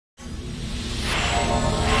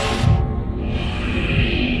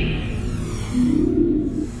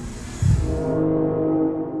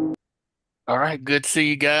All right, good to see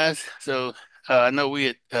you guys. So I know we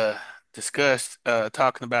had discussed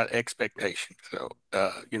talking about expectations. So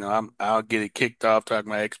I'll get it kicked off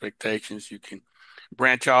talking about expectations. You can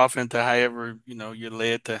branch off into however you're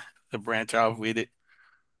led to branch off with it.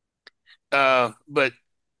 But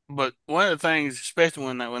one of the things, especially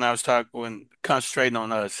when I was talking when concentrating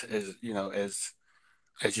on us as as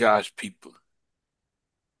Josh people,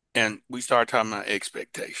 and we started talking about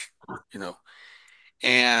expectation, you know,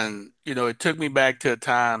 and it took me back to a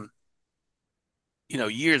time.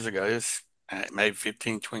 Years ago, it's maybe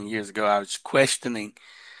 15, 20 years ago, I was questioning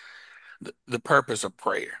the purpose of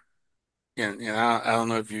prayer. And I don't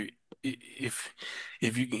know if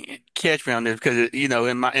if you can catch me on this because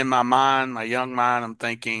in my mind, my young mind, I'm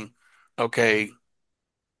thinking, okay,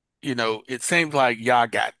 it seems like y'all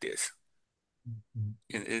got this.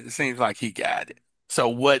 It seems like he got it. So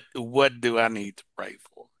what do I need to pray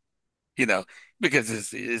for? You know,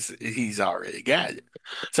 because he's already got it.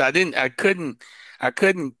 So I couldn't,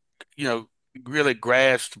 you know, really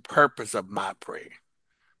grasp the purpose of my prayer.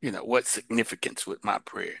 What significance with my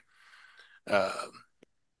prayer. Um,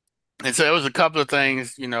 and so there was a couple of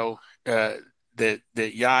things, that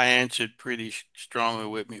Yah answered pretty strongly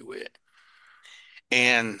with me with.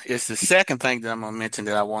 And it's the second thing that I'm gonna mention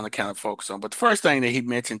that I want to kind of focus on. But the first thing that he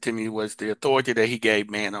mentioned to me was the authority that he gave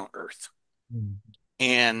man on earth. Mm.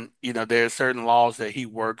 And, there are certain laws that he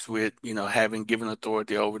works with, having given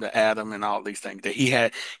authority over to Adam and all these things that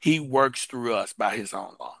he works through us by his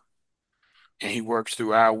own law. And he works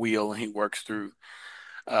through our will and he works through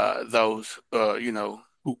those,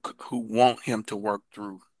 who want him to work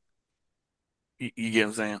through. You get what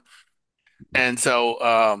I'm saying? And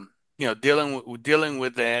so, dealing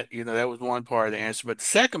with that, that was one part of the answer. But the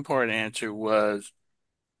second part of the answer was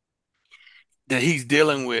that he's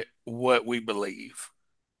dealing with what we believe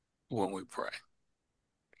when we pray.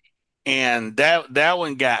 And that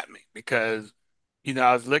one got me because,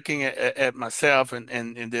 I was looking at myself and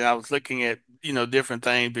then I was looking at, different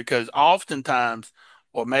things because oftentimes,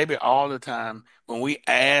 or maybe all the time, when we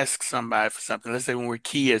ask somebody for something, let's say when we're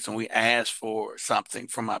kids and we ask for something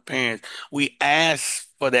from our parents, we ask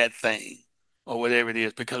for that thing or whatever it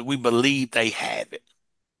is because we believe they have it,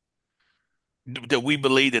 that we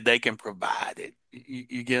believe that they can provide it.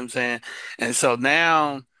 You get what I'm saying? And so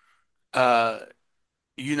now, uh,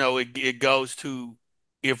 it goes to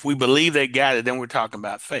if we believe they got it, then we're talking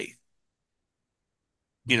about faith.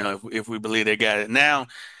 If we believe they got it. Now,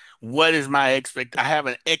 what is my expect? I have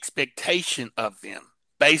an expectation of them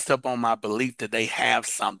based upon my belief that they have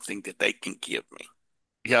something that they can give me.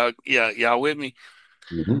 Y'all with me?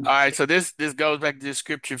 Mhm. All right, so this goes back to the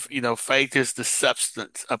scripture, faith is the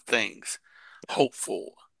substance of things,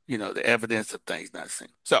 hopeful, the evidence of things not seen.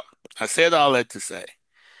 So I said all that to say,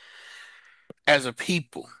 as a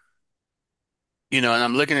people, and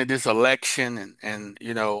I'm looking at this election and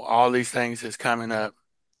all these things that's coming up,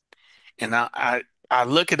 and I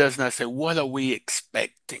look at us and I say, what are we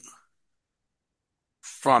expecting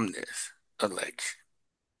from this election?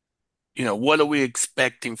 What are we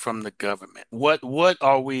expecting from the government? What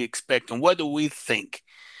are we expecting? What do we think?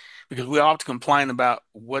 Because we often complain about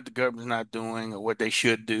what the government's not doing or what they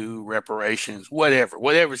should do, reparations,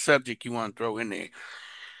 whatever subject you want to throw in there.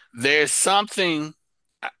 There's something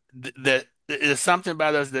that there's something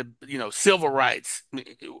about us that, civil rights,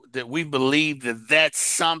 that we believe that that's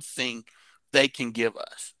something they can give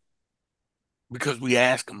us because we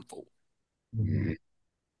ask them for. Mhm.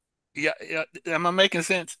 Yeah, yeah. Am I making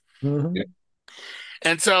sense? Mhm. Yeah.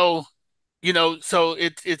 And so, so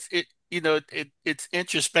it's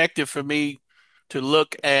introspective for me to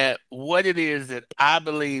look at what it is that I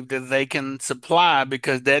believe that they can supply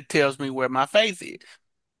because that tells me where my faith is.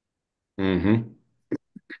 Mhm.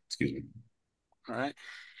 Excuse me. All right.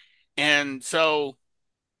 And so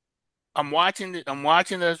I'm watching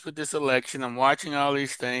us with this election. I'm watching all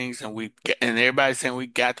these things and everybody's saying we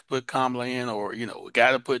got to put Kamala in or, we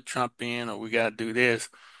got to put Trump in or we got to do this.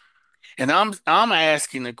 And I'm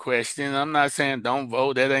asking the question. I'm not saying don't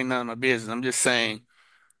vote. That ain't none of my business. I'm just saying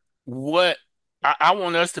what I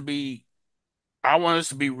want us to be. I want us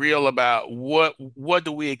to be real about what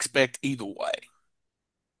do we expect either way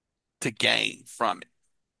to gain from it.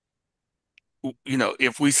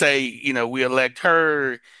 If we say we elect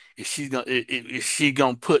her, is she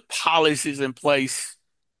gonna put policies in place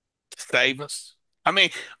to save us? I mean,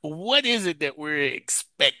 what is it that we're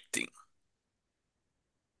expecting?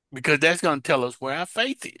 Because that's gonna tell us where our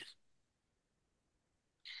faith is.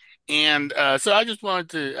 And so I just wanted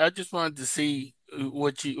to see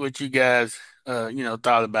what you guys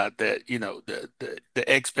thought about that, the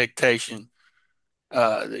expectation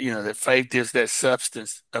That faith is that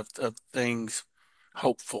substance of things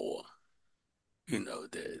hoped for.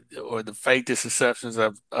 Or the faith is the substance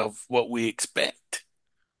of what we expect.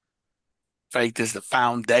 Faith is the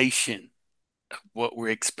foundation of what we're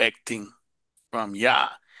expecting from Yah.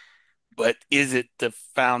 But is it the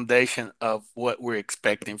foundation of what we're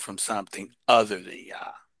expecting from something other than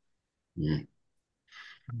Yah? Mm.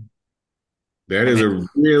 That And is it, a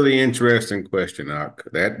really interesting question, Ak.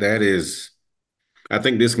 That is, I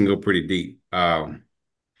think this can go pretty deep.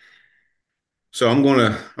 So I'm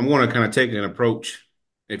gonna kind of take an approach,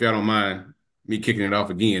 if y'all don't mind me kicking it off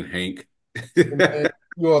again, Hank. Man,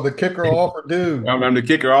 you are the kicker offer, dude. I'm the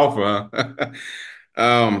kicker offer, huh?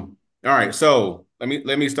 All right, so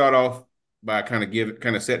let me start off by kind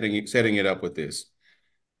of setting it up with this.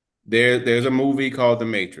 There's a movie called The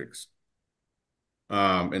Matrix.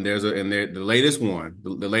 And the latest one,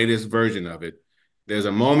 the latest version of it, there's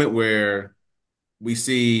a moment where we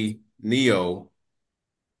see Neo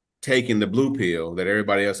taking the blue pill that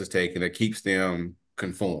everybody else is taking that keeps them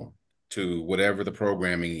conformed to whatever the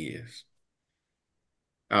programming is.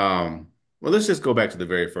 Um, well, let's just go back to the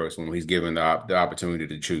very first one when he's given the opportunity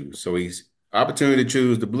to choose. So he's opportunity to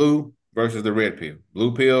choose the blue versus the red pill.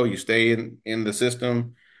 Blue pill, you stay in the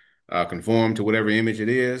system, conform to whatever image it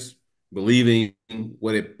is, believing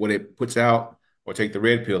what it puts out, or take the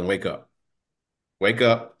red pill and wake up. Wake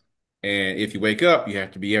up, and if you wake up, you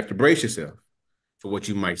have to brace yourself for what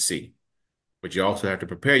you might see, but you also have to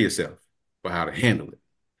prepare yourself for how to handle it.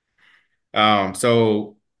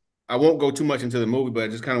 So I won't go too much into the movie, but I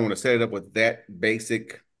just kind of want to set it up with that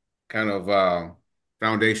basic kind of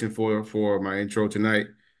foundation for my intro tonight.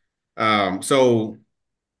 So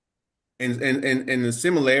in the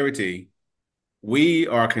similarity, we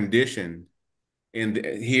are conditioned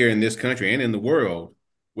here in this country and in the world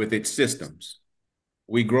with its systems.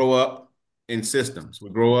 We grow up in systems. We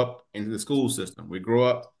grow up in the school system. We grow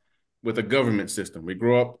up with a government system. We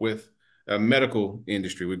grow up with a medical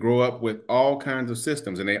industry. We grow up with all kinds of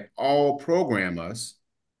systems, and they all program us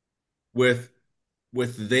with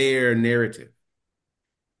their narrative.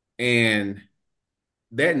 And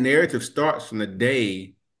that narrative starts from the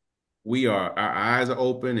day our eyes are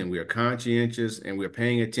open and we are conscientious and we're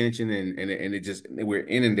paying attention, and we're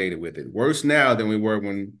inundated with it. Worse now than we were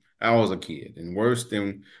when I was a kid, and worse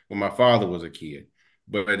than when my father was a kid.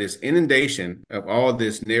 But this inundation of all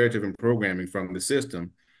this narrative and programming from the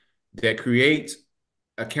system that creates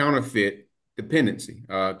a counterfeit dependency.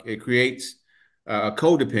 It creates a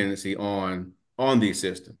codependency on these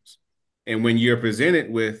systems. And when you're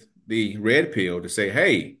presented with the red pill to say,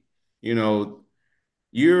 hey, you know,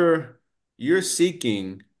 you're you're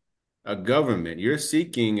seeking a government, you're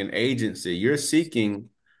seeking an agency, you're seeking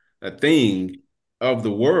a thing of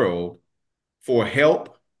the world for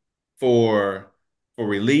help, for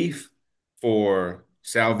relief, for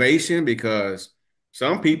salvation, because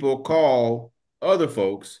some people call other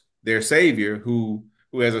folks their savior who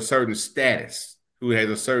has a certain status, who has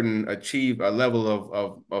a certain a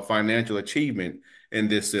level of financial achievement in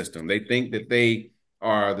this system. They think that they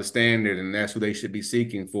are the standard and that's who they should be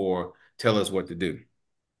seeking for tell us what to do.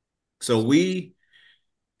 So we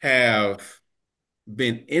have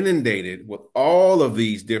been inundated with all of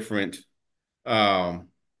these different um,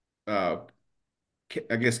 uh,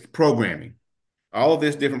 I guess programming, all of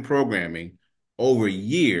this different programming over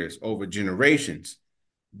years, over generations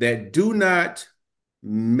that do not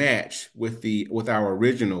match with our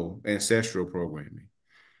original ancestral programming.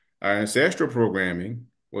 Our ancestral programming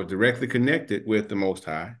was directly connected with the Most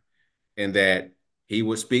High, in that he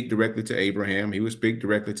would speak directly to Abraham, he would speak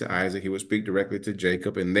directly to Isaac, he would speak directly to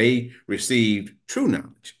Jacob, and they received true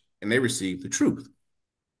knowledge and they received the truth.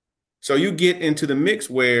 So you get into the mix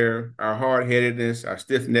where our hard-headedness, our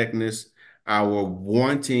stiff-neckedness, our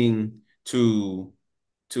wanting to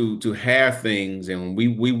have things, and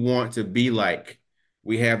we want to be like,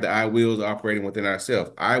 we have the I wills operating within ourselves.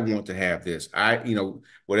 I want to have this.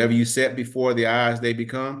 Whatever you set before the eyes, they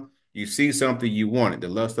become. You see something, you want it. The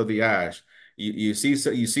lust of the eyes. You see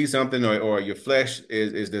something, or your flesh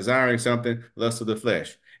is desiring something, lust of the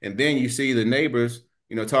flesh. And then you see the neighbors,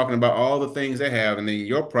 talking about all the things they have, and then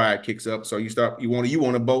your pride kicks up. So you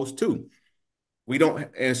want to boast too. We don't,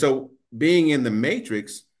 and so being in the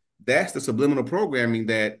matrix, that's the subliminal programming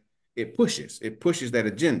that it pushes that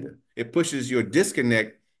agenda. It pushes your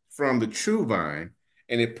disconnect from the true vine,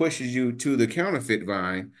 and it pushes you to the counterfeit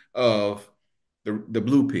vine of the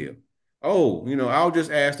blue pill. Oh, I'll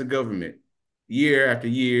just ask the government year after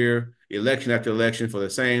year, election after election, for the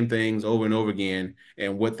same things over and over again,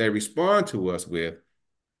 and what they respond to us with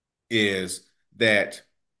is that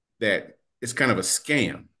it's kind of a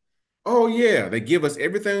scam. Oh yeah, they give us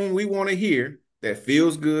everything we want to hear that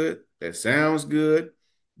feels good, that sounds good,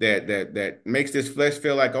 that makes this flesh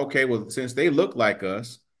feel like, okay, well, since they look like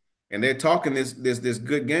us and they're talking this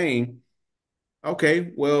good game,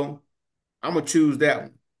 okay, well, I'm gonna choose that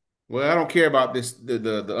one. Well, I don't care about this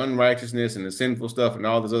the unrighteousness and the sinful stuff and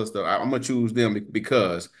all this other stuff. I'm gonna choose them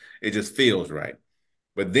because it just feels right.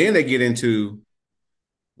 But then they get into,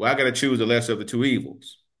 well, I gotta choose the lesser of the two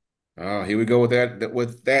evils. Oh, here we go with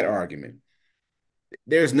that argument.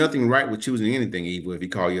 There's nothing right with choosing anything evil if you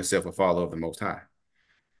call yourself a follower of the Most High.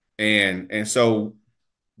 And so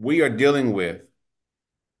we are dealing with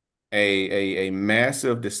a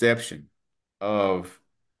massive deception of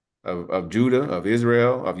of Judah, of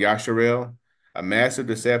Israel, of Yasharel, a massive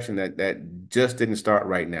deception that just didn't start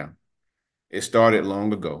right now. It started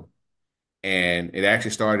long ago, and it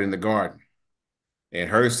actually started in the garden. And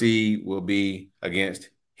her seed will be against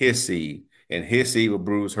his seed, and his seed will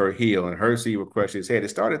bruise her heel, and her seed will crush his head. It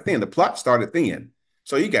started thin. The plot started thin.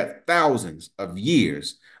 So you got thousands of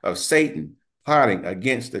years of Satan plotting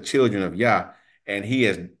against the children of Yah, and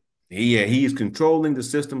he's controlling the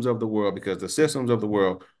systems of the world because the systems of the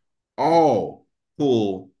world all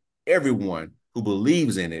pull everyone who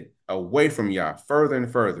believes in it away from Yah further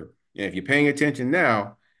and further. And if you're paying attention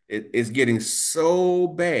now, it's getting so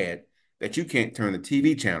bad that you can't turn the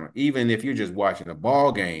TV channel, even if you're just watching a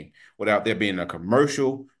ball game, without there being a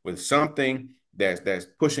commercial with something that's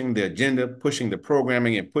pushing the agenda, pushing the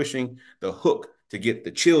programming, and pushing the hook to get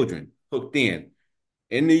the children hooked in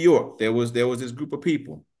New York, there was this group of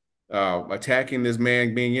people attacking this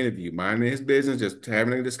man being interviewed, minding his business, just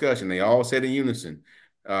having a discussion. They all said in unison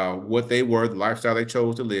what they were, the lifestyle they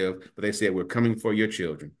chose to live, but they said, "We're coming for your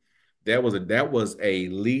children." That was a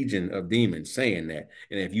legion of demons saying that.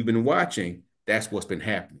 And if you've been watching, that's what's been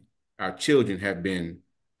happening. Our children have been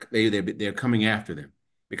they're coming after them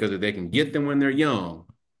because if they can get them when they're young,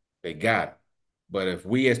 they got it. But if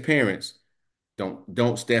we as parents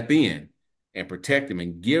don't step in and protect them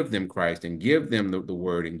and give them Christ and give them the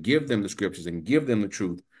word and give them the scriptures and give them the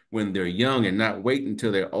truth when they're young and not wait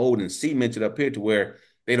until they're old and cemented up here to where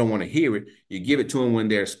they don't want to hear it. You give it to them when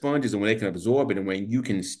they're sponges and when they can absorb it and when you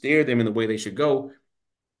can steer them in the way they should go,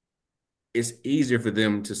 it's easier for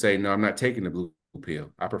them to say, no, I'm not taking the blue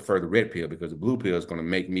pill. I prefer the red pill because the blue pill is going to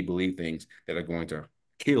make me believe things that are going to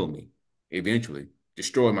kill me eventually,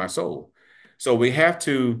 destroy my soul. So we have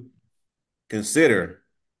to consider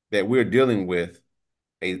that we're dealing with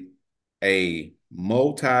a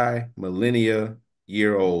multi-millennia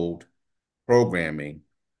year old programming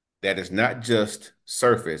that is not just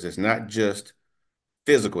surface, it's not just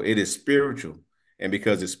physical, it is spiritual. And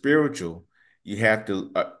because it's spiritual, you have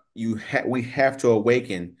to we have to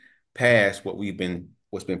awaken past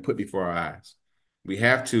what's been put before our eyes. We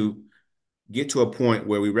have to get to a point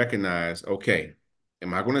where we recognize, okay,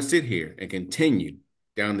 am I going to sit here and continue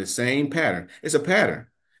down the same pattern? It's a pattern.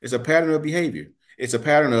 It's a pattern of behavior. It's a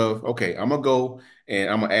pattern of, okay, I'm going to go and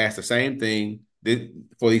I'm going to ask the same thing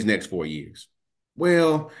for these next 4 years.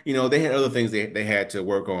 Well, they had other things they had to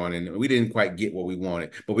work on, and we didn't quite get what we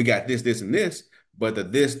wanted, but we got this, this, and this. But the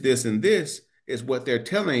this, and this is what they're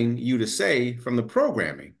telling you to say from the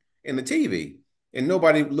programming in the TV. And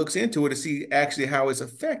nobody looks into it to see actually how it's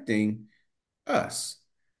affecting us.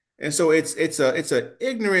 And so it's a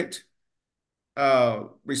ignorant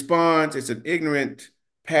response. It's an ignorant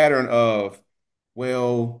pattern of,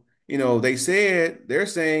 well, they're saying, they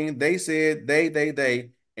said, they,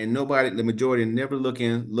 and nobody, the majority never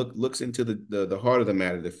looks into the heart of the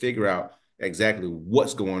matter to figure out exactly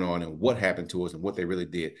what's going on and what happened to us and what they really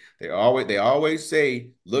did. They always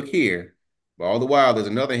say, look here, but all the while there's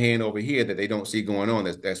another hand over here that they don't see going on.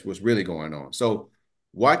 That's what's really going on. So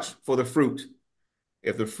watch for the fruit.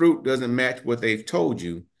 If the fruit doesn't match what they've told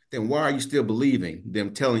you, then why are you still believing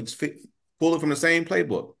them pulling from the same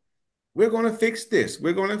playbook? We're going to fix this.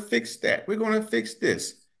 We're going to fix that. We're going to fix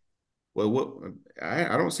this. Well,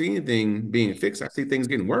 I don't see anything being fixed. I see things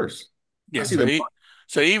getting worse. I Yeah, see them.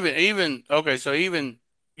 so even okay, so even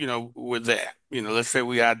with that, let's say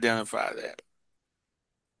we identify that,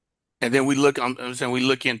 and then I'm saying we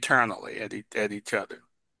look internally at each other,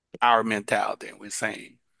 our mentality, and we're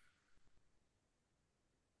saying,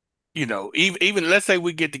 even let's say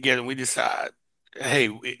we get together and we decide, hey,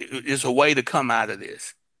 it's a way to come out of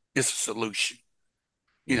this. It's a solution.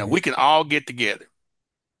 Mhm. We can all get together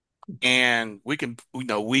and we can,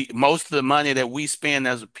 we most of the money that we spend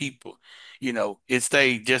as a people, it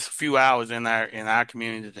stays just a few hours in our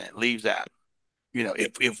community and leaves out.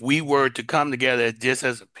 If we were to come together just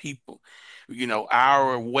as a people,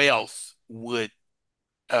 our wealth would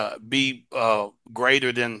be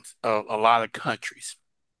greater than a lot of countries.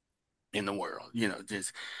 in the world.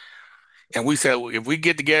 Just and we said if we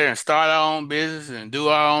get together and start our own business and do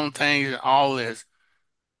our own things and all this,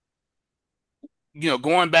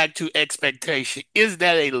 going back to expectation, is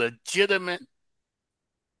that a legitimate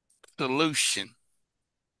solution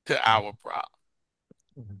to our problem?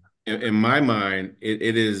 In my mind,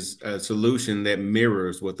 it is a solution that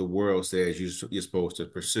mirrors what the world says you're supposed to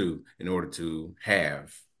pursue in order to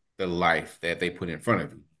have the life that they put in front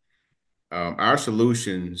of you. Our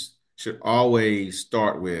solutions should always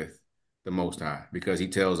start with the Most High because He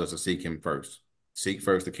tells us to seek Him first. Seek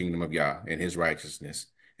first the kingdom of Yah and His righteousness,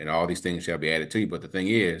 and all these things shall be added to you. But the thing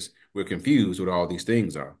is, we're confused what all these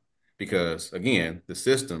things are because, again, the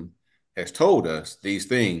system has told us these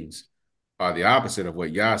things are the opposite of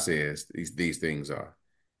what Yah says these things are.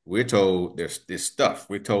 We're told there's this stuff.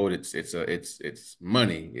 We're told it's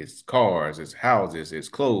money, it's cars, it's houses, it's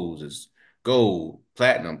clothes, it's gold,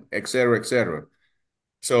 platinum, et cetera, et cetera.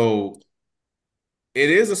 So it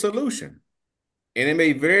is a solution, and it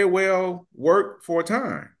may very well work for a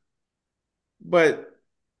time. But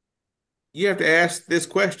you have to ask this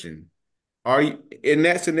question: Are you in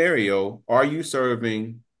that scenario? Are you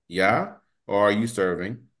serving Yah or are you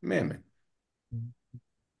serving Mammon?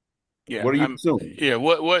 Yeah, What are you I'm. assuming? Yeah,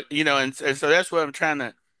 what and so that's what I'm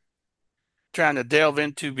trying to delve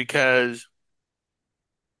into because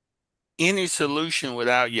any solution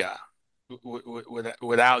without Yah,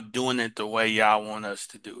 without doing it the way y'all want us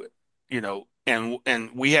to do it, and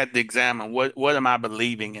we had to examine what am I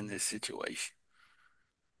believing in this situation?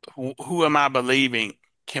 Who am I believing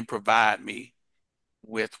can provide me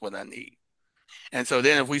with what I need? And so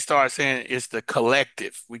then if we start saying it's the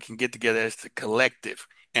collective, we can get together as the collective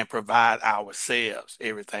and provide ourselves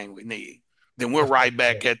everything we need. Then we're That's right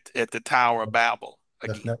back at the Tower of Babel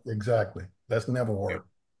that's again. not exactly. That's never Yeah, worked.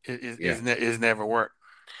 yeah, It's never worked.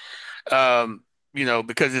 Um,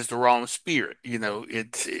 because it's the wrong spirit. We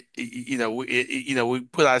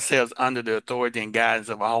put ourselves under the authority and guidance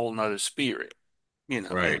of a whole nother spirit.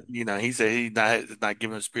 right. And he said he's not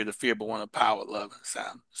giving a spirit of fear, but one of power, love,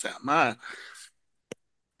 and sound mind.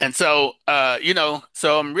 And so,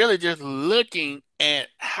 so I'm really just looking at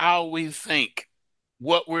how we think,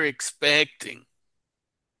 what we're expecting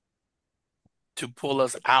to pull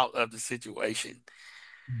us out of the situation,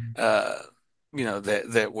 Mhm. uh,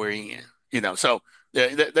 that we're in. So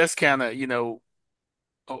that's kind of,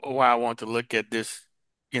 why I want to look at this,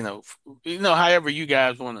 however you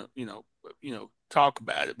guys want to, talk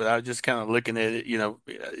about it. But I was just kind of looking at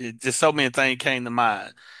it, just so many things came to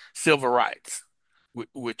mind. Civil rights,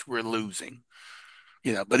 which we're losing.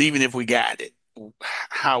 But even if we got it,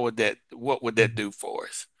 what would that do for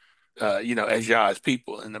us? As Yah's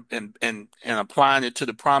people and applying it to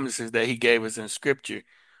the promises that he gave us in scripture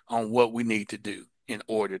on what we need to do in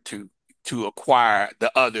order to acquire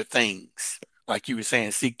the other things. Like you were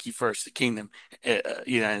saying, seek ye first the kingdom, and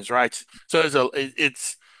his righteous. So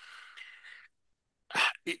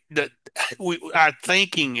the our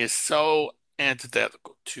thinking is so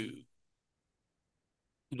antithetical to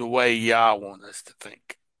the way Yah want us to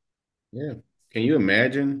think. Yeah. Can you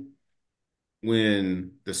imagine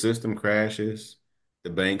when the system crashes, the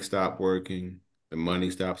bank stop working, the money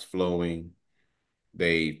stops flowing,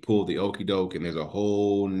 they pull the okey doke, and there's a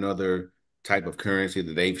whole nother type of currency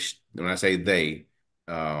that when I say they,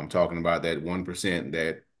 I'm talking about that 1%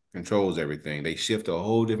 that controls everything. They shift to a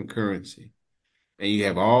whole different currency. And you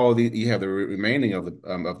have the remaining of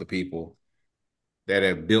the people that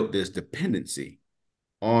have built this dependency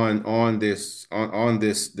on this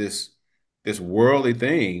worldly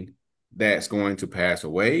thing that's going to pass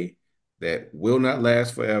away, that will not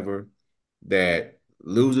last forever, that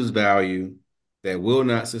loses value, that will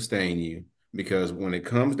not sustain you. Because when it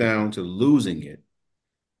comes down to losing it,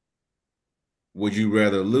 would you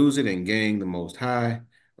rather lose it and gain the most high,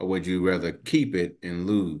 or would you rather keep it and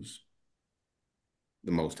lose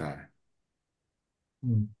the most high?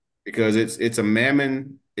 Mhm. Because it's a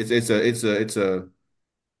mammon, it's a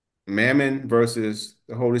Mammon versus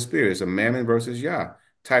the Holy Spirit. It's a Mammon versus Yah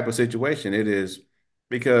type of situation. It is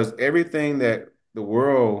because everything that the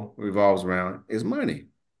world revolves around is money.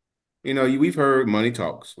 We've heard money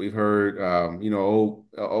talks. We've heard, old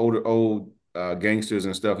gangsters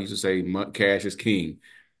and stuff used to say, "Cash is king."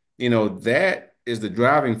 That is the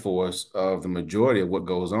driving force of the majority of what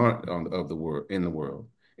goes on of the world in the world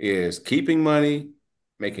is keeping money,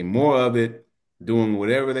 making more of it, doing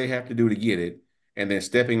whatever they have to do to get it, and then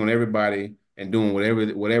stepping on everybody and doing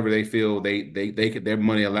whatever they feel they could their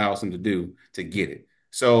money allows them to do to get it.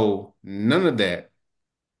 So none of that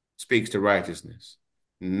speaks to righteousness.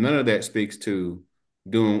 None of that speaks to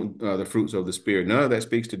doing the fruits of the spirit. None of that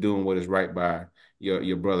speaks to doing what is right by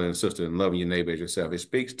your brother and sister and loving your neighbor as yourself. It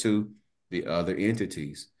speaks to the other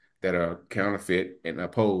entities that are counterfeit and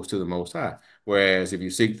opposed to the Most High. Whereas if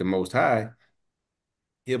you seek the Most High,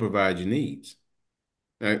 He'll provide your needs.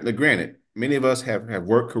 Now, granted, many of us have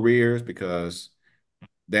work careers because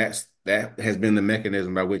that has been the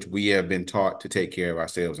mechanism by which we have been taught to take care of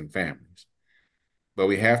ourselves and families. But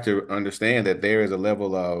we have to understand that there is a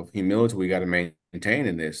level of humility we got to maintain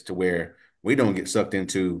in this to where we don't get sucked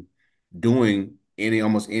into doing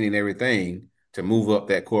almost any and everything to move up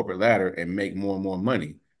that corporate ladder and make more and more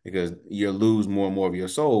money because you'll lose more and more of your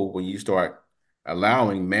soul when you start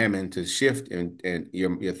allowing mammon to shift and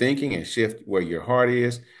your thinking and shift where your heart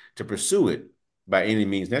is to pursue it by any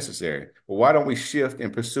means necessary. Well, why don't we shift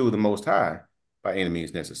and pursue the Most High by any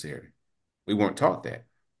means necessary? We weren't taught that.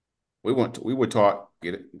 We were taught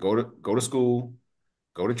go to school,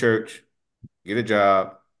 go to church, get a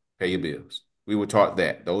job, pay your bills. We were taught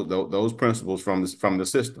that those principles from the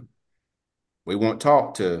system. We weren't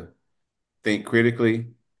taught to think critically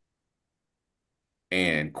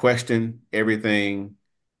and question everything,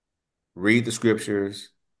 read the scriptures,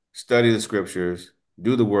 study the scriptures,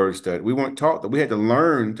 do the word study. We weren't taught that. We had to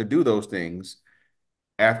learn to do those things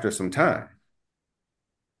after some time.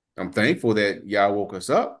 I'm thankful that y'all woke us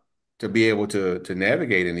up to be able to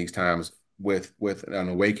navigate in these times with an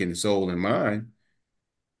awakened soul and mind.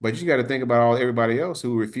 But you got to think about everybody else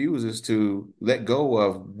who refuses to let go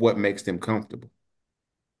of what makes them comfortable.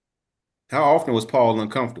 How often was Paul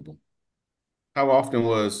uncomfortable? How often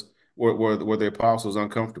were the apostles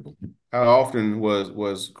uncomfortable? How often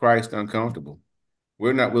was Christ uncomfortable?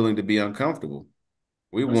 We're not willing to be uncomfortable.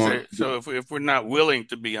 We want, So if we're not willing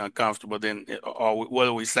to be uncomfortable, then what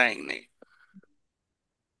are we saying then?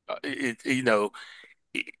 You know,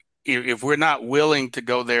 if we're not willing to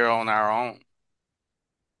go there on our own,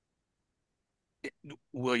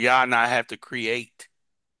 will y'all not have to create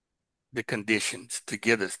the conditions to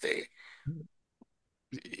get us there?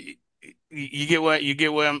 You get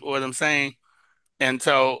what I'm saying? And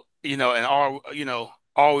so, and are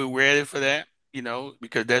we ready for that?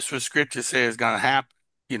 Because that's what scripture says is gonna happen.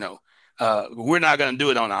 You know, we're not gonna do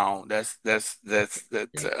it on our own. That's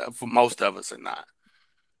for most of us are not.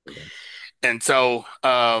 And so,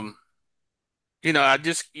 I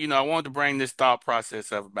wanted to bring this thought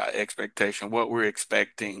process up about expectation, what we're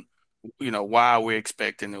expecting, why we're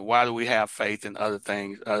expecting it, why do we have faith in other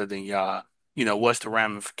things other than Yah? What's the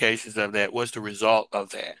ramifications of that? What's the result of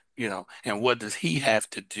that? And what does he have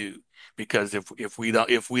to do? Because if we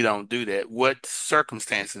don't do that, what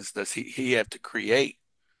circumstances does he have to create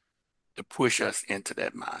to push us into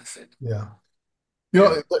that mindset? Yeah.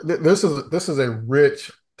 yeah, This is a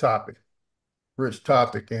rich topic,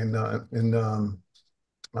 and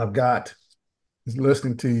I've got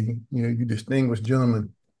listening to you distinguished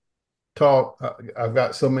gentlemen talk. I've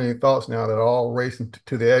got so many thoughts now that are all racing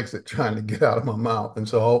to the exit, trying to get out of my mouth, and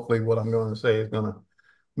so hopefully what I'm going to say is going to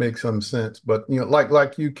make some sense. But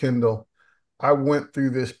like you, Kendall, I went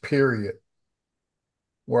through this period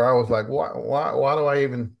where I was like, why do I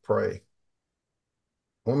even pray?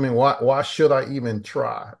 I mean, why should I even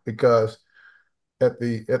try? Because at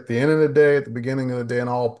the end of the day, at the beginning of the day, and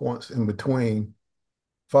all points in between,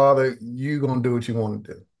 Father, you gonna do what you want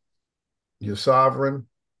to do. You're sovereign.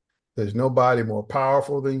 There's nobody more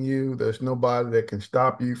powerful than you. There's nobody that can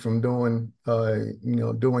stop you from doing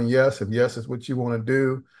yes. If yes is what you want to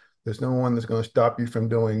do, there's no one that's going to stop you from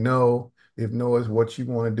doing no. If no is what you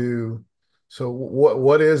want to do. So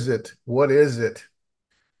what is it? What is it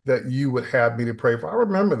that you would have me to pray for? I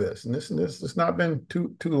remember this, and this it's not been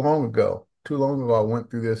too long ago. Too long ago, I went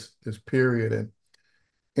through this period,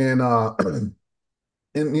 and and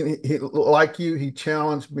like you, he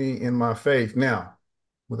challenged me in my faith. Now,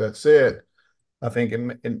 with that said, I think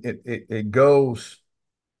it goes.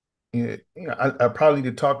 I probably need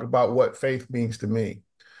to talk about what faith means to me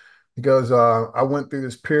because I went through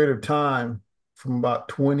this period of time from about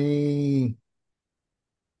 2010,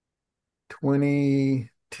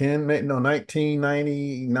 no,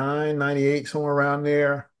 1999, 98, somewhere around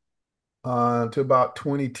there, to about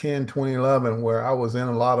 2010, 2011, where I was in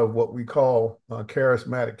a lot of what we call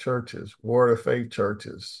charismatic churches, word of faith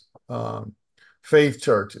churches, faith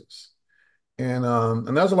churches. And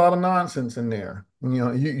there's a lot of nonsense in there.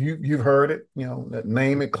 You've heard it, that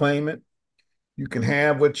name it, claim it. You can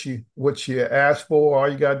have what you ask for. All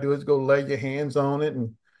you gotta do is go lay your hands on it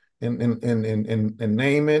and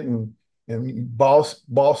name it and boss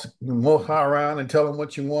the most high around and tell him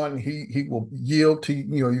what you want, and he will yield to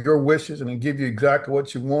your wishes and then give you exactly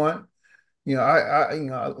what you want. There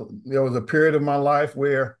was a period of my life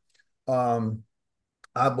where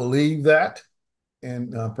I believed that.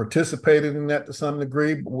 and participated in that to some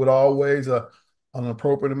degree, but with always an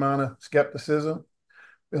appropriate amount of skepticism.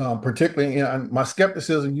 Particularly, my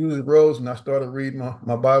skepticism usually rose when I started reading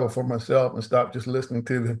my Bible for myself and stopped just listening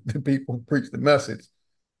to the people preach the message.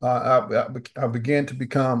 I began to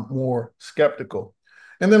become more skeptical.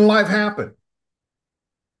 And then life happened.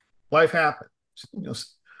 Life happened. You know,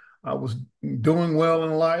 I was doing well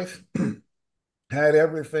in life, had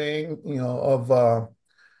everything,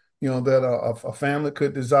 that a family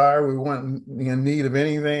could desire. We weren't in need of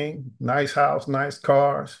anything, nice house, nice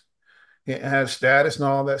cars, it had status and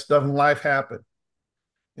all that stuff, and life happened.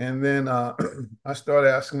 And then I started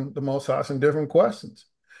asking the Most High some different questions.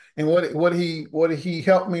 And what he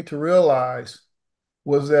helped me to realize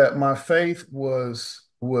was that my faith it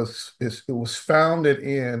was founded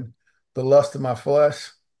in the lust of my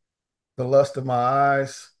flesh, the lust of my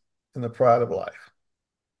eyes, and the pride of life.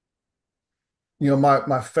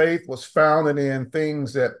 My faith was founded in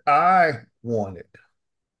things that I wanted,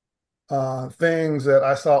 things that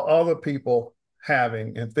I saw other people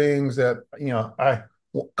having, and things that I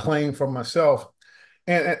claim for myself.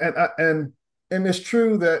 And it's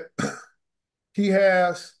true that he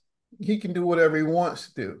has he can do whatever he wants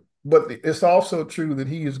to do, but it's also true that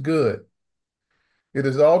he is good. It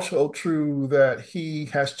is also true that he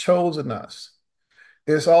has chosen us.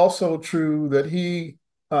 It's also true that he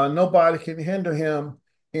nobody can hinder him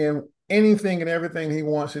in anything and everything he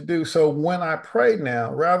wants to do. So when I pray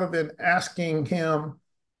now, rather than asking him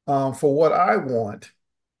for what I want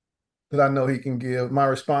that I know he can give, my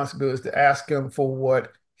responsibility is to ask him for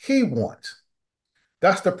what he wants.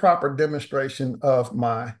 That's the proper demonstration of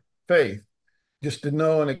my faith. Just to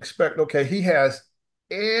know and expect, okay, he has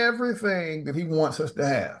everything that he wants us to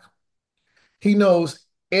have. He knows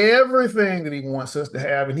everything that he wants us to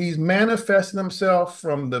have, and he's manifested himself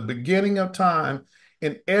from the beginning of time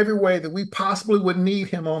in every way that we possibly would need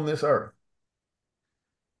him on this earth.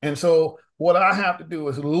 And so what I have to do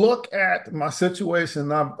is look at my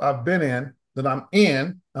situation I've been in,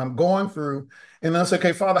 I'm going through, and then say,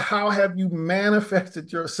 okay, Father, how have you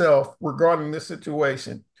manifested yourself regarding this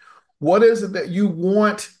situation? What is it that you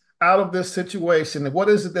want out of this situation? And what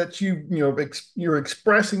is it that you're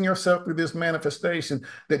expressing yourself through this manifestation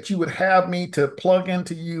that you would have me to plug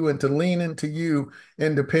into you and to lean into you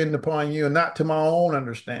and depend upon you and not to my own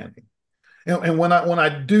understanding? And when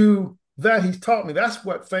I do that, he's taught me that's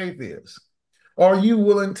what faith is. Are you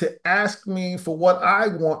willing to ask me for what I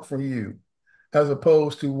want from you as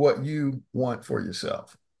opposed to what you want for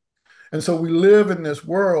yourself? And so we live in this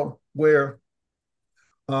world where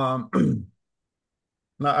now,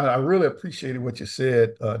 I really appreciated what you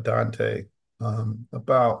said, Dante,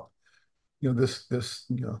 about this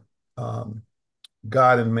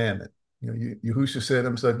God and mammon. Yahushua said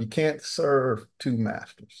himself, you can't serve two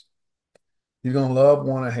masters. You're gonna love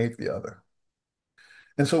one and hate the other.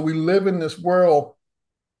 And so we live in this world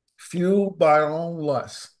fueled by our own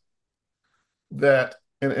lusts that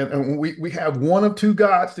and we have one of two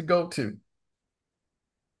gods to go to.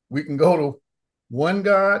 We can go to one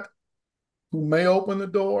God who may open the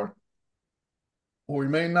door, or we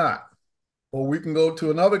may not. Or we can go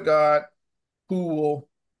to another God who will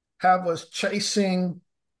have us chasing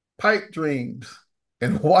pipe dreams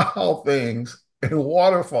and wild things and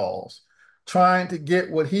waterfalls, trying to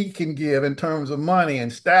get what he can give in terms of money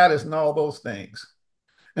and status and all those things.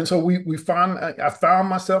 And so I found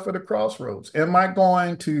myself at a crossroads. Am I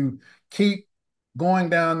going to keep going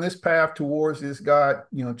down this path towards this God,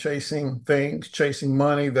 chasing things, chasing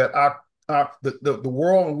money that the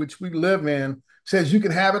world in which we live in says you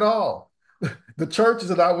can have it all. The churches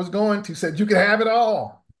that I was going to said you can have it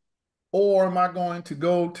all. Or am I going to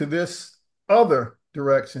go to this other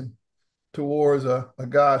direction towards a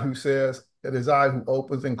God who says it is I who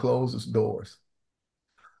opens and closes doors?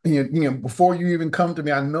 Before you even come to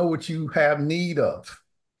me, I know what you have need of.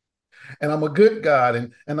 And I'm a good God.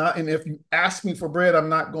 And if you ask me for bread, I'm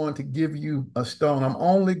not going to give you a stone. I'm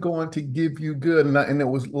only going to give you good. And it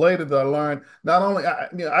was later that I learned not only I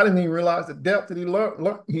didn't even realize the depth that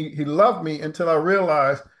he loved me until I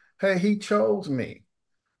realized, hey, he chose me.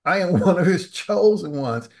 I am one of his chosen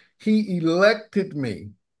ones. He elected me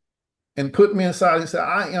and put me inside and said,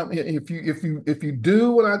 I am if you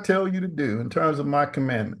do what I tell you to do in terms of my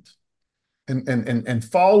commandments and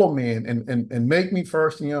follow me and make me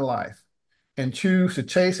first in your life and choose to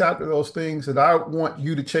chase after those things that I want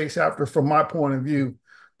you to chase after from my point of view,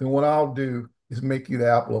 then what I'll do is make you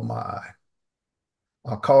the apple of my eye.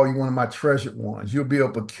 I'll call you one of my treasured ones. You'll be a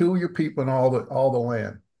peculiar people in all the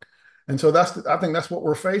land. And so I think that's what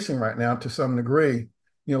we're facing right now to some degree.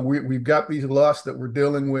 We've got these lusts that we're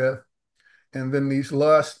dealing with. and then these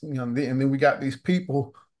lusts, and then we got these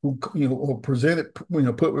people who, are presented,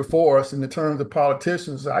 put before us in the terms of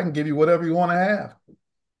politicians. I can give you whatever you want to have,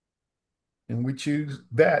 and we choose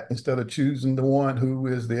that instead of choosing the one who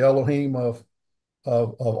is the Elohim of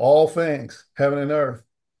all things, heaven and earth.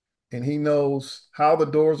 And he knows how the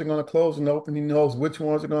doors are going to close and open. He knows which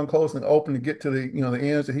ones are going to close and open to get to the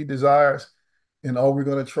ends that he desires. And are we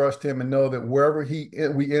going to trust him and know that wherever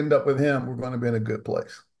we end up with him, we're going to be in a good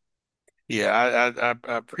place? Yeah, I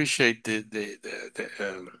appreciate the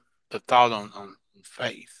thought on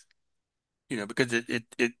faith. Because it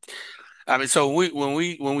I mean, so when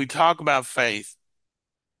we talk about faith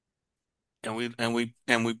and we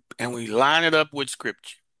line it up with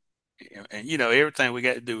scripture, and everything we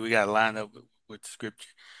got to do, we got to line up with scripture.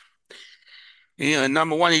 And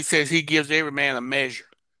number one, he says he gives every man a measure.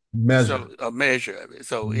 So Measure. a measure of it.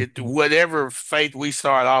 So it Mhm. whatever faith we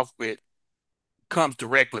start off with comes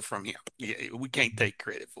directly from him. Yeah, we can't take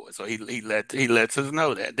credit for it. So he lets us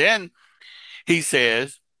know that. Then he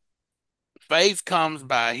says faith comes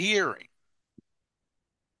by hearing.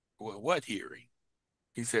 Well, what hearing?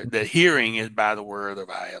 He said that hearing is by the word of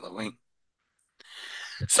our Elohim.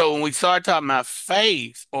 So when we start talking about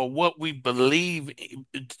faith or what we believe,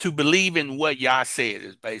 to believe in what Yah said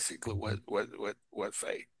is basically what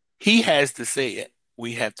faith. He has to say it.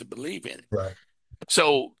 We have to believe in it. Right.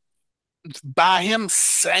 So by him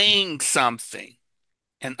saying something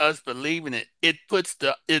and us believing it, it puts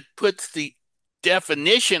the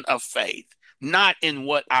definition of faith not in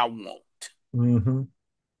what I want, Hmm.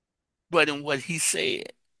 but in what he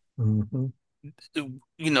said. Hmm.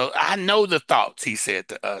 I know the thoughts he said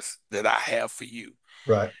to us that I have for you.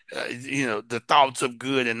 Right. The thoughts of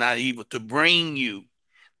good and not evil to bring you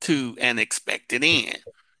to an expected end. And,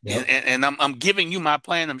 Yep. and, and I'm giving you my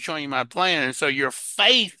plan. I'm showing you my plan. And so your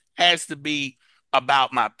faith has to be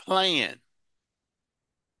about my plan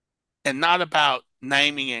and not about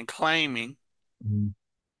naming and claiming. You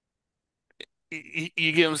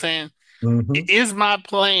get what I'm saying? Hmm. Is my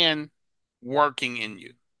plan working in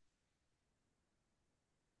you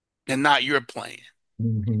and not your plan?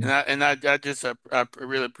 And Hmm. I just I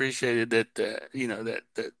really appreciated that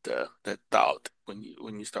that thought when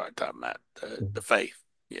you start talking about the faith.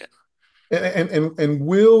 Yeah. And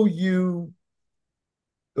will you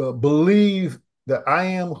believe that I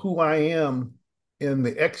am who I am in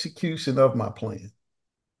the execution of my plan?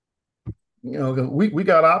 'Cause we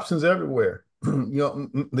got options everywhere.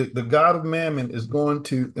 The God of Mammon is going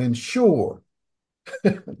to ensure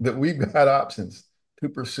that we've got options to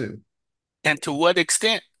pursue. And to what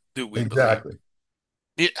extent do we believe? Exactly.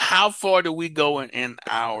 How far do we go in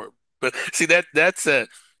our? But see that's a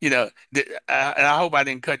and I hope I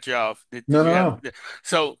didn't cut you off. Did No, you no, have no.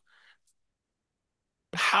 so?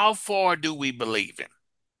 How far do we believe him?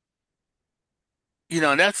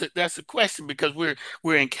 That's a question because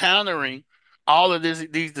we're encountering all of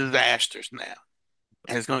these disasters now,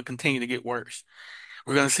 and it's going to continue to get worse.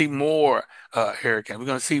 We're going to see more hurricanes. We're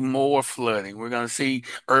going to see more flooding. We're going to see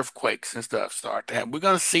earthquakes and stuff start to happen. We're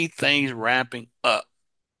going to see things ramping up.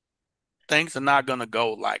 Things are not going to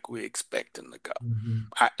go like we expect them to go. Mhm.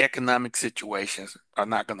 Our economic situations are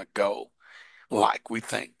not going to go like we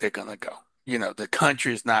think they're going to go. The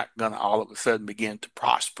country is not going to all of a sudden begin to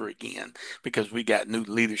prosper again because we got new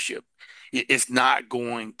leadership. It's not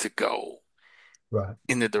going to go Right.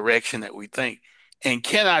 in the direction that we think. And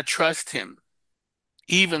can I trust him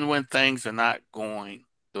even when things are not going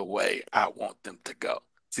the way I want them to go?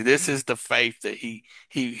 See, this is the faith that he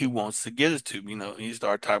wants to get us to. You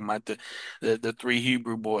start talking about the three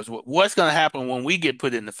Hebrew boys. What's going to happen when we get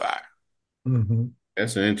put in the fire? Hmm.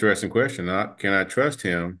 That's an interesting question. Can I trust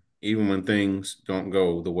him even when things don't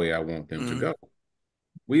go the way I want them to Mhm. go?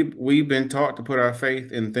 We've been taught to put our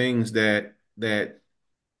faith in things that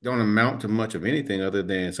don't amount to much of anything other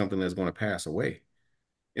than something that's going to pass away.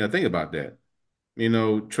 Think about that.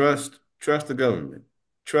 Trust the government.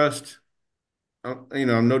 Trust. I'm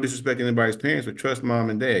no disrespecting anybody's parents, but trust mom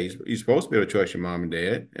and dad. You're supposed to be able to trust your mom and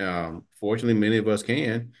dad. Fortunately, many of us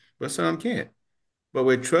can, but some can't. But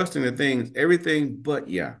we're trusting the things, everything but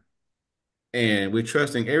Yah. And we're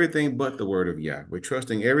trusting everything but the word of Yah. We're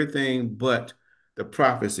trusting everything but the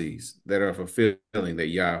prophecies that are fulfilling that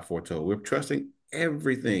Yah foretold. We're trusting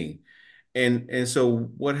everything. And so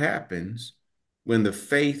what happens when the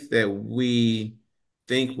faith that we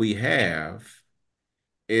think we have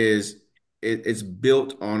is it's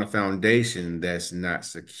built on a foundation that's not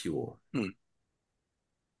secure? Hmm.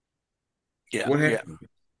 Yeah, What yeah. happens?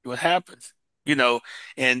 What happens? You know,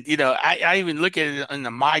 and I even look at it in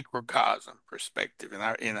the microcosm perspective,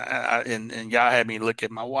 and y'all had me look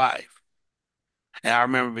at my wife. And I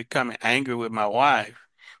remember becoming angry with my wife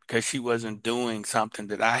because she wasn't doing something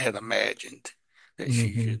that I had imagined that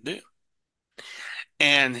she Hmm. should do.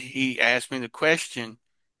 And he asked me the question,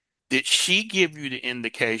 did she give you the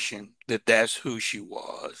indication that that's who she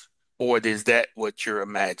was? Or is that what your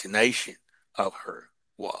imagination of her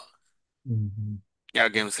was? Hmm. You know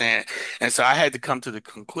what I'm saying? And so I had to come to the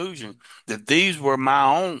conclusion that these were my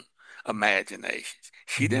own imaginations.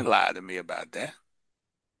 She Hmm. didn't lie to me about that.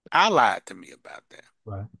 I lied to me about that.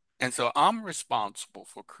 Right. And so I'm responsible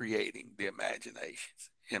for creating the imaginations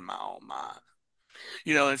in my own mind.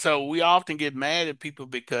 And so we often get mad at people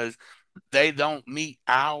because they don't meet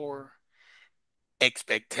our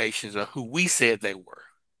expectations of who we said they were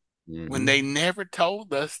when Hmm. they never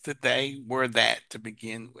told us that they were that to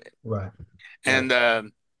begin with. Right. Right. And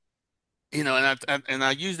and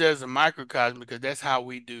I use that as a microcosm because that's how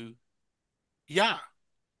we do. Yeah.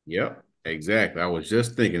 Yep, exactly. I was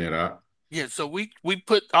just thinking it out. Yeah, so we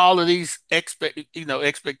put all of these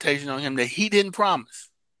expectations on him that he didn't promise.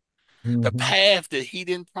 The Hmm. path that he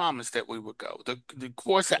didn't promise that we would go. The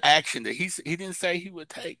course of action that he didn't say he would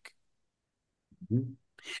take. Mhm.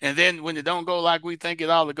 And then when it don't go like we think it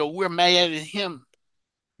ought to go, we're mad at him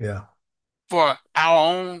Yeah. for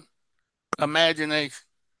our own imagination.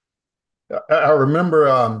 I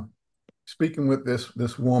remember speaking with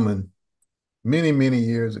this woman many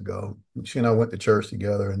years ago. She and I went to church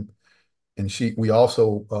together, and we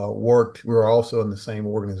also worked. We were also in the same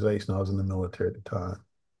organization. I was in the military at the time,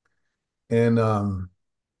 and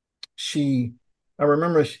she. I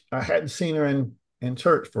remember I hadn't seen her in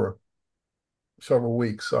church for several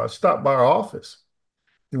weeks, so I stopped by her office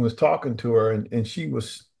and was talking to her, and she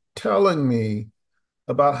was telling me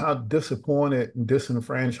about how disappointed and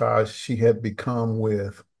disenfranchised she had become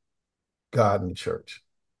with God and the church.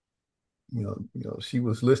 She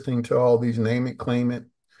was listening to all these name it, claim it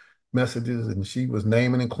messages, and she was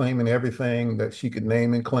naming and claiming everything that she could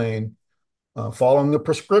name and claim, following the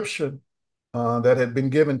prescription that had been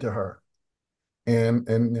given to her.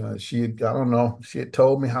 And she had, I don't know, she had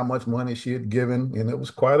told me how much money she had given, and it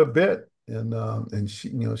was quite a bit. And she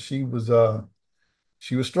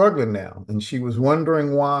was struggling now, and she was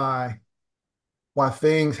wondering why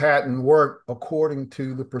things hadn't worked according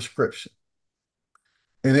to the prescription.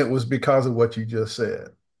 And it was because of what you just said.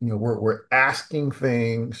 We're asking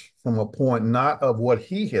things from a point not of what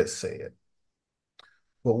he has said,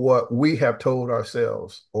 but what we have told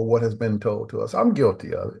ourselves or what has been told to us. I'm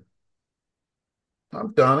guilty of it.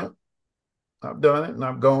 I've done it. I've done it. And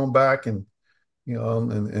I've gone back and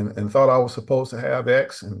thought I was supposed to have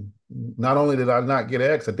X. And not only did I not get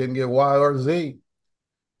X, I didn't get Y or Z.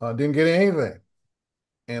 I didn't get anything.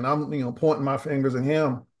 And I'm, pointing my fingers at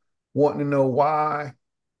him, wanting to know why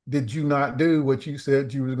did you not do what you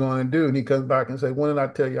said you was going to do? And he comes back and say, when did I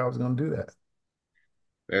tell you I was going to do that?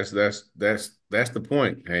 That's the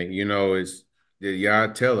point, Hank. Is did Yah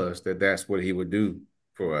tell us that that's what he would do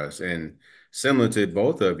for us? And similar to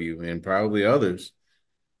both of you and probably others,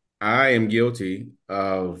 I am guilty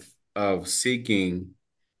of seeking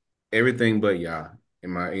everything but Yah.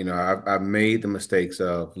 I've made the mistakes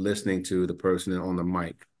of listening to the person on the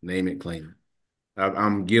mic, name it, claim it.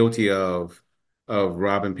 I'm guilty of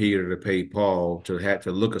robbing Peter to pay Paul to have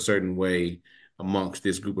to look a certain way amongst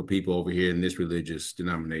this group of people over here in this religious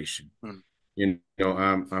denomination. Hmm.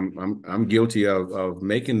 I'm guilty of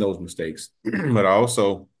making those mistakes, but I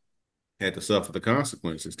also had to suffer the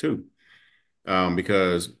consequences too.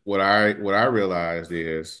 Because what I realized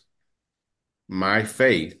is my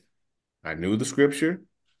faith. I knew the scripture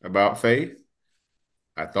about faith.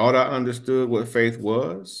 I thought I understood what faith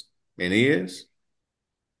was and is,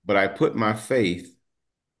 but I put my faith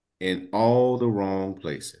in all the wrong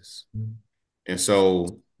places. And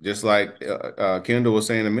so, just like Kendall was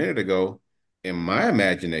saying a minute ago, in my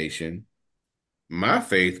imagination, my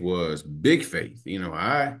faith was big faith. In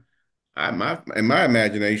my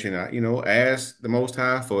imagination, I asked the Most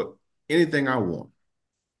High for anything I want.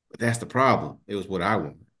 But that's the problem. It was what I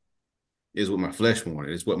wanted. It's what my flesh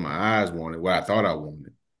wanted. It's what my eyes wanted. What I thought I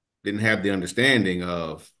wanted. Didn't have the understanding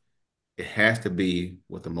of it has to be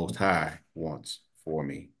what the Most High wants for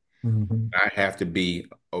me. Mm-hmm. I have to be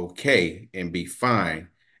okay and be fine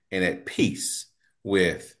and at peace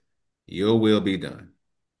with your will be done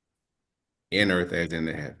in earth as in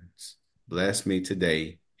the heavens. Bless me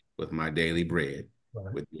today with my daily bread,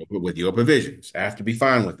 Right. with your provisions. I have to be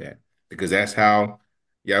fine with that because that's how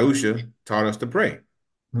Yahusha taught us to pray.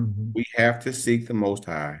 Mm-hmm. We have to seek the Most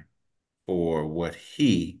High for what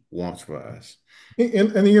He wants for us.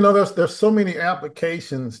 And there's so many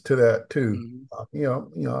applications to that too.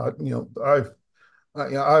 Hmm. I've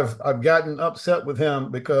I've gotten upset with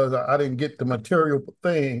him because I didn't get the material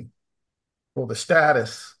thing or the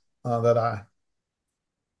status that I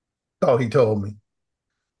thought he told me.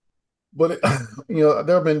 But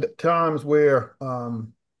there have been times where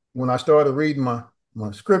when I started reading my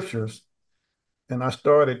scriptures and I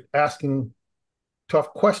started asking tough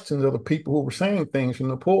questions of the people who were saying things from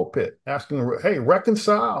the pulpit, asking, "Hey,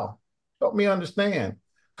 reconcile, help me understand.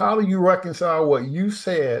 How do you reconcile what you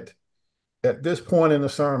said at this point in the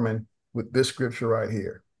sermon with this scripture right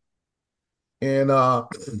here?" And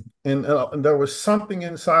and there was something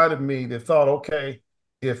inside of me that thought, okay,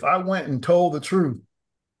 if I went and told the truth,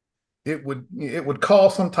 it would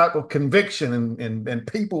cause some type of conviction, and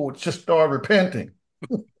people would just start repenting.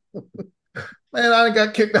 Man, I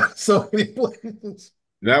got kicked out of so many places.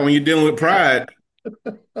 Not when you're dealing with pride.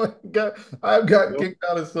 I've got Nope. kicked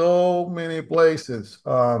out of so many places,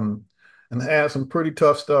 and had some pretty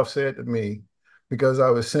tough stuff said to me because I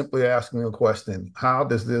was simply asking a question: how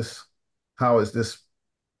is this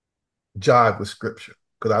jive with Scripture?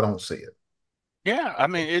 Because I don't see it. Yeah, I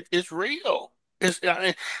mean it's real. I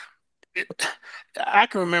mean, it, I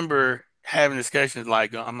can remember having discussions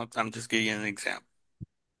like I'm just giving you an example.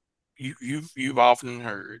 You've often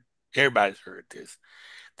heard, everybody's heard this,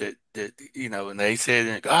 that and they said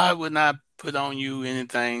that God would not put on you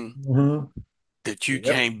anything Mhm. that you Yep.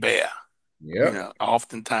 can't bear. Yep.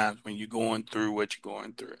 Oftentimes when you're going through what you're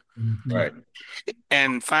going through. Mhm. Right.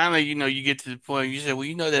 And finally, you get to the point you say,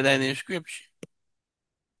 well, that ain't in scripture.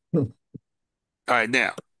 All right,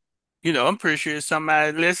 now, I'm pretty sure there's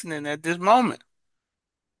somebody listening at this moment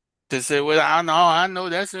to say, well, I know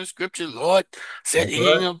that's in scripture. Lord said That's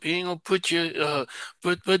right. he ain't gonna put you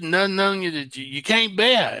put nothing on you that you can't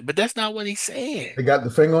bear. But that's not what he said. They got the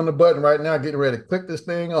finger on the button right now, getting ready to click this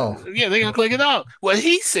thing off. Yeah, they're gonna click it off. What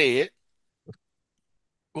he said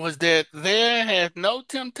was that there has no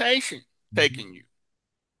temptation taken you,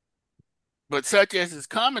 but such as is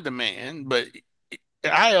common to man, but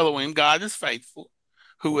I, Elohim, God is faithful,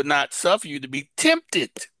 who would not suffer you to be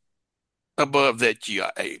tempted above that ye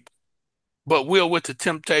are able, but will with the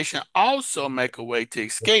temptation also make a way to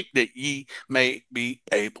escape that ye may be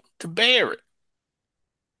able to bear it.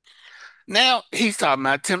 Now he's talking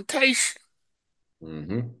about temptation,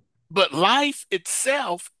 Mm-hmm. but life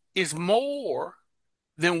itself is more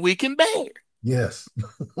than we can bear. Yes.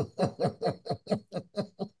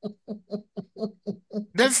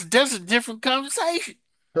 That's a different conversation.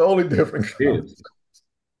 Totally different. It is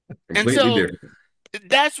And completely so different.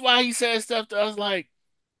 that's why he says stuff to us like,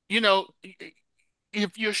 you know,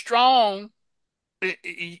 if you're strong,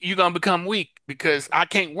 you're gonna become weak because I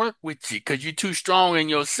can't work with you because you're too strong in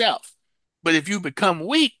yourself. But if you become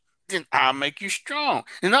weak, then I'll make you strong.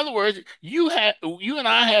 In other words, you and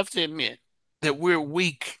I have to admit that we're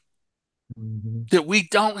weak, Mhm. that we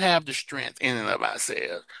don't have the strength in and of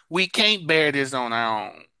ourselves. We can't bear this on our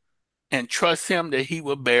own and trust him that he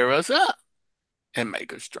will bear us up and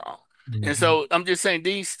make us strong. And Mhm. so I'm just saying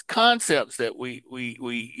these concepts that we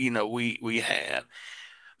have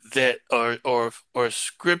that are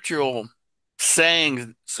scriptural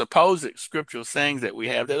sayings, supposed scriptural sayings that we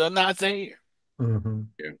have that are not there. Mhm.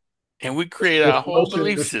 Yeah. And we This, create this our whole notion,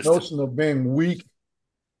 belief this system. notion of being weak,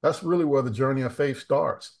 that's really where the journey of faith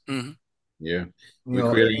starts. Hmm. Yeah. You We know,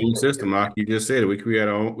 create our own system, like you just said. We create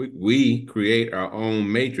our own. We create our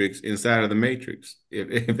own matrix inside of the matrix.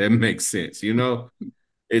 If that makes sense,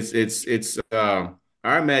 it's our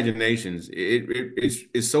imaginations.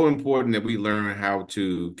 It's so important that we learn how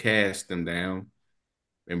to cast them down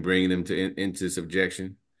and bring them into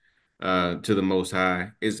subjection to the Most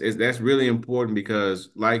High. Is That's really important because,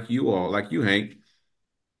 like you, Hank.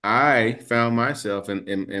 I found myself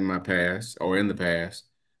in my past or in the past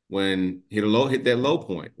when hit that low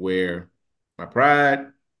point where my pride,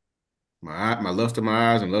 my lust of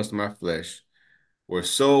my eyes and lust of my flesh were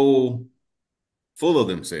so full of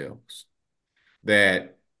themselves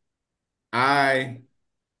that I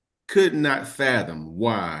could not fathom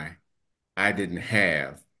why I didn't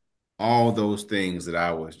have all those things that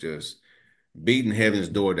I was just beating heaven's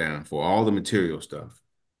door down for, all the material stuff.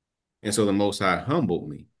 And so the Most High humbled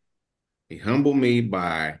me. He humbled me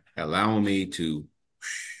by allowing me to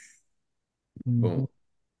boom. mhm.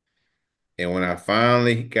 And when I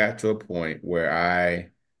finally got to a point where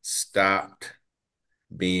I stopped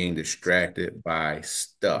being distracted by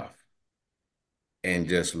stuff and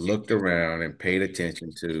just looked around and paid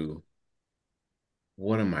attention to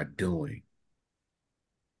what am I doing?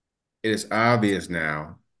 It is obvious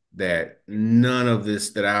now that none of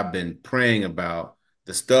this that I've been praying about,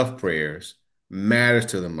 the stuff prayers, matters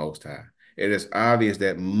to the Most High. It is obvious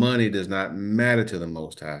that money does not matter to the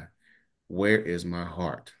Most High. where is my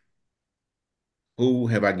heart? Who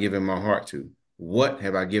have I given my heart to? What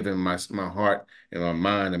have I given my heart and my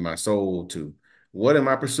mind and my soul to? What am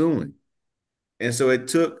I pursuing? And so it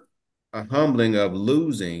took a humbling of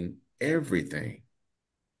losing everything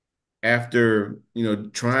after,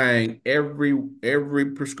 trying every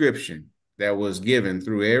prescription that was given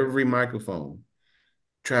through every microphone,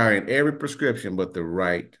 trying every prescription but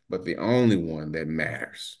the only one that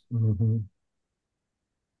matters. Hmm.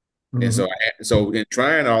 And Hmm. so in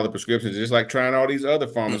trying all the prescriptions, just like trying all these other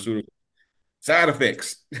Mm. pharmaceutical side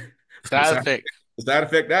effects. the Side side, effects. the side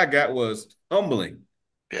effect I got was humbling.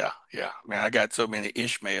 Yeah, yeah. Man, I got so many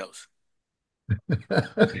Ishmaels.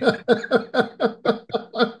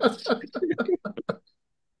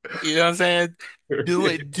 You know what I'm saying?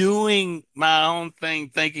 Doing my own thing,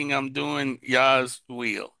 thinking I'm doing Yah's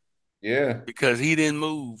will Yeah. because he didn't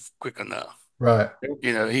move quick enough. Right.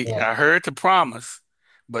 Right. I heard the promise,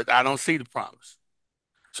 but I don't see the promise.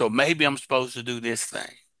 So maybe I'm supposed to do this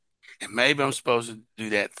thing, and maybe I'm supposed to do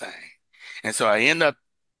that thing. And so I end up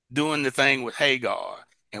doing the thing with Hagar,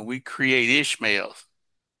 and we create Ishmaels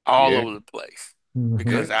all Yeah. over the place Hmm.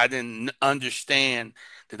 because Yeah. I didn't understand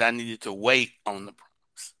that I needed to wait on the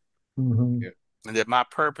promise. Hmm. Yeah. And that my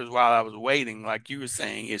purpose while I was waiting, like you were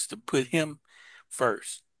saying, is to put him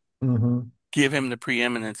first, Hmm. give him the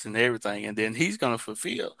preeminence and everything, and then he's going to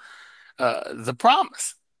fulfill the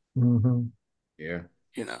promise, Hmm. Yeah.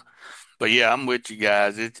 you know. But yeah, I'm with you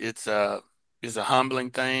guys. It's a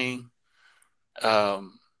humbling thing.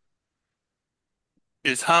 Um,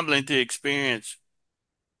 it's humbling to experience.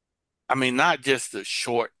 I mean, not just a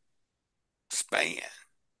short span,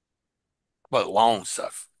 but long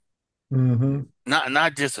suffering. Hmm.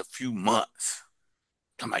 Not just a few months.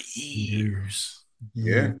 I'm talking about years.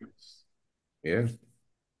 Years. Yeah. Years.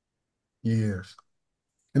 Yeah. Years.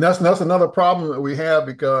 And that's another problem that we have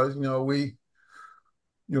because we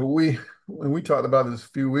when we talked about this a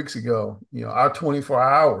few weeks ago, our 24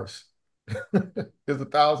 hours is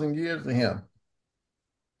 1,000 years to him.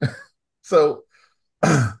 So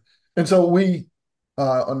and so we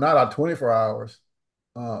not our 24 hours.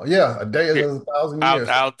 Yeah, a day is Yeah, as 1,000 years.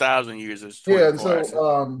 out 1,000 years is Yeah, and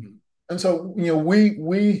 24 hours. so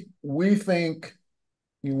we think,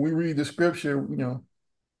 we read the scripture,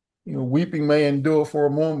 weeping may endure for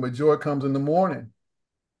a moment, but joy comes in the morning.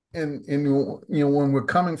 And when we're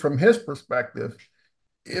coming from his perspective,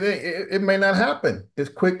 it may not happen as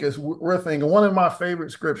quick as we're thinking. One of my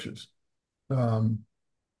favorite scriptures, um,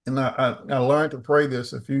 and I learned to pray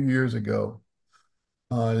this a few years ago,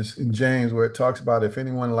 is in James, where it talks about if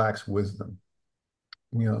anyone lacks wisdom,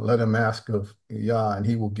 let him ask of Yah, and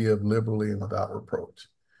he will give liberally and without reproach.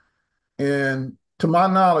 And to my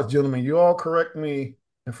knowledge, gentlemen, you all correct me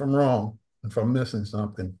if I'm wrong, if I'm missing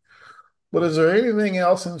something. But is there anything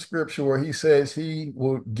else in scripture where he says he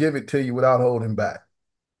will give it to you without holding back?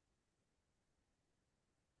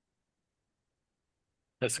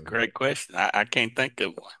 That's a great question. I can't think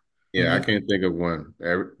of one. Yeah. I Mhm. can't think of one.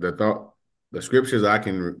 The scriptures I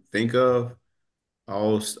can think of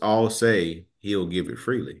all say he'll give it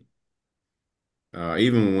freely.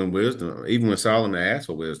 Even when Solomon asked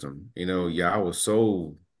for wisdom, Yah was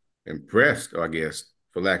so impressed, I guess,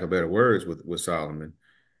 for lack of better words, with Solomon,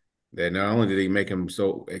 that not only did he make him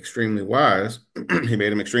so extremely wise, he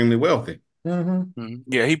made him extremely wealthy. Mhm. Mhm.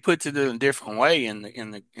 Yeah, he puts it in a different way in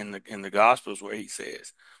the Gospels where he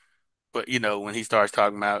says, but when he starts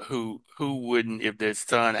talking about who wouldn't if their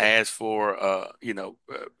son asked for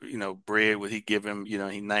bread, would he give him?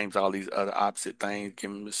 He names all these other opposite things,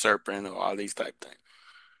 give him the serpent or all these type things,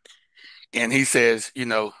 and he says,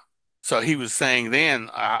 so he was saying then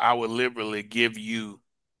I would liberally give you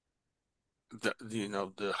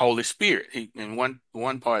the Holy Spirit. He in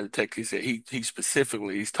one part of the text he said he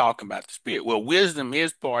specifically he's talking about the Spirit. Well, wisdom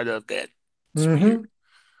is part of that Spirit. Mhm.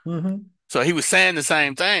 Mhm. So he was saying the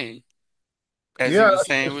same thing as he Yeah, was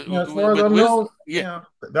saying as far as with I wisdom. know, Yeah.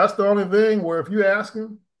 that's the only thing where if you ask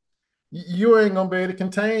him, you ain't gonna be able to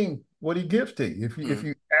contain what he gives to you if Mm-hmm.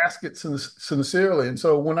 you ask it sincerely. And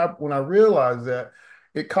so when I realized that,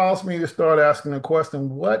 it caused me to start asking the question,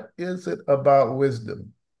 what is it about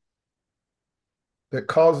wisdom that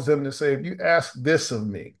causes him to say, if you ask this of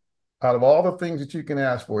me, out of all the things that you can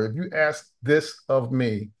ask for, if you ask this of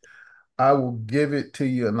me, I will give it to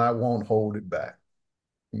you and I won't hold it back.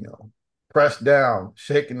 You know, Pressed down,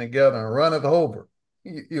 shaken together, and runneth over.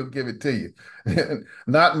 He'll give it to you.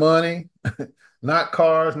 Not money, not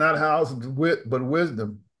cars, not houses, but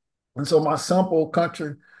wisdom. And so my simple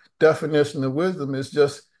country definition of wisdom is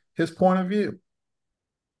just his point of view.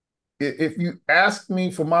 If you ask me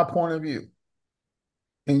for my point of view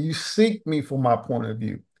and you seek me for my point of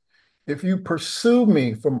view, If you pursue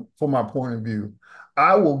me from my point of view,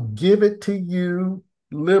 I will give it to you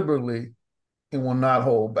liberally and will not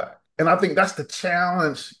hold back. And I think that's the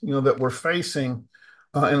challenge, that we're facing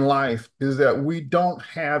in life is that we don't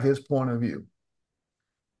have his point of view.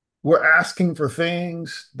 We're asking for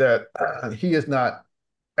things that he has not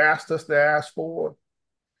asked us to ask for.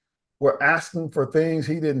 We're asking for things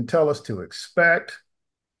he didn't tell us to expect.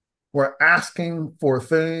 We're asking for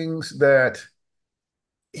things that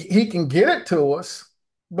he can get it to us,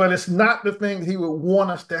 but it's not the things he would want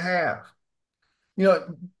us to have. You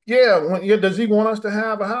know, yeah, does he want us to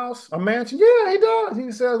have a house, a mansion? Yeah, he does.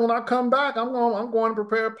 He says, when I come back, I'm going to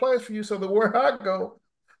prepare a place for you so that where I go,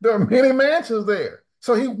 there are many mansions there.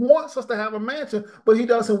 So he wants us to have a mansion, but he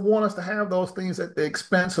doesn't want us to have those things at the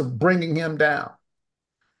expense of bringing him down.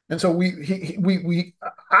 And so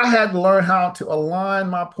I had to learn how to align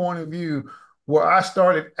my point of view where I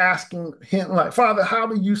started asking him, like, Father, how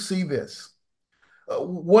do you see this?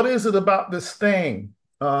 What is it about this thing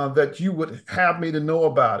that you would have me to know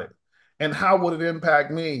about it? And how would it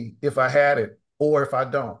impact me if I had it or if I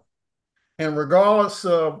don't? And regardless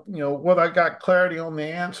of, whether I got clarity on the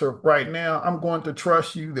answer right now, I'm going to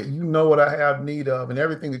trust you that you know what I have need of and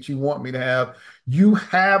everything that you want me to have. You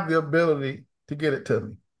have the ability to get it to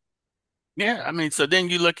me. Yeah, I mean, so then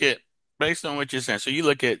you look at, based on what you're saying, so you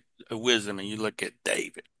look at wisdom and you look at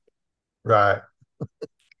David. Right.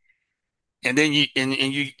 And then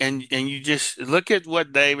you just look at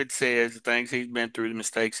what David says, the things he's been through, the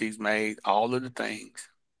mistakes he's made, all of the things.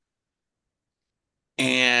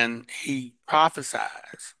 And he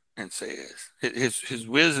prophesies and says his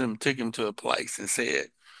wisdom took him to a place and said,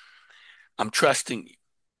 I'm trusting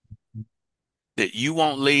you that you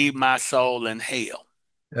won't leave my soul in hell.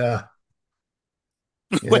 Yeah.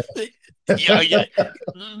 Yeah. Yeah, yeah.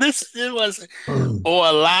 This it was or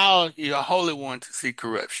allow your Holy One to see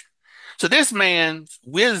corruption. So this man's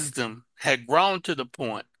wisdom had grown to the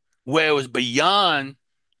point where it was beyond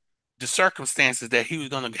the circumstances that he was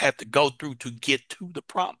going to have to go through to get to the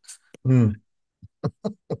promise. Mm.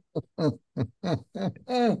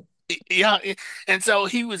 Yeah, and so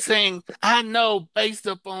he was saying, I know based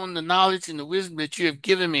upon the knowledge and the wisdom that you have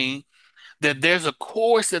given me, that there's a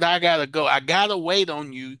course that I gotta go. I gotta wait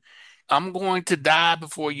on you. I'm going to die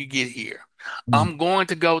before you get here. Mm. I'm going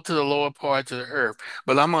to go to the lower parts of the earth,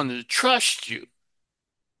 but I'm going to trust you,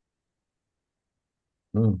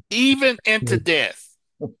 Mm. even into death.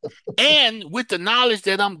 And with the knowledge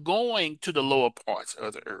that I'm going to the lower parts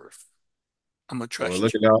of the earth, I'm gonna Well,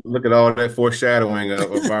 trust look at all that foreshadowing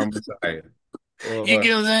of our Messiah. you. You Boy,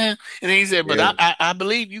 get what I'm saying? And he said, but yeah. I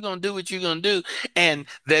believe you're gonna do what you're gonna do, and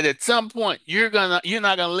that at some point you're not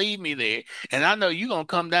gonna leave me there. And I know you're gonna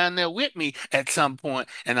come down there with me at some point,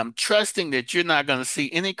 and I'm trusting that you're not gonna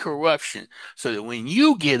see any corruption, so that when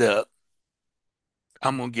you get up,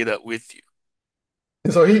 I'm gonna get up with you.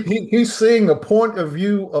 And so he's seeing the point of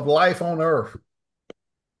view of life on earth.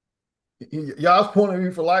 Y'all's point of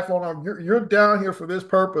view for life on earth. You're down here for this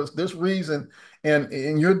purpose, this reason,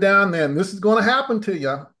 and you're down there, and this is going to happen to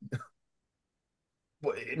you.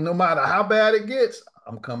 No matter how bad it gets,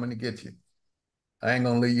 I'm coming to get you. I ain't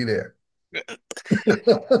gonna leave you there.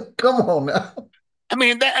 Come on now. I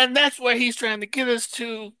mean, and that's where he's trying to get us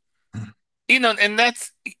to, and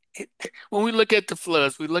that's when we look at the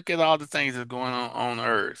floods, we look at all the things that are going on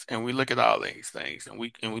earth, and we look at all these things, and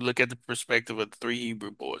we look at the perspective of the three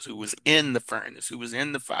Hebrew boys who was in the furnace, who was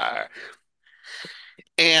in the fire,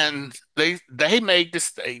 and they made the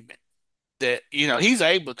statement that, he's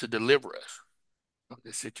able to deliver us from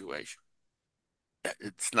this situation.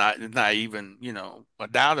 It's not even, a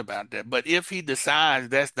doubt about that. But if he decides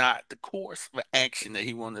that's not the course of action that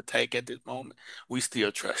he wants to take at this moment, we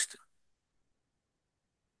still trust him.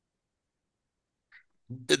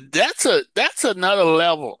 That's another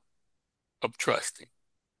level of trusting.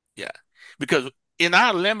 Yeah. Because in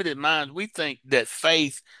our limited minds, we think that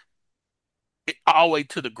faith all the way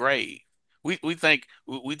to the grave. We think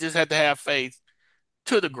we just have to have faith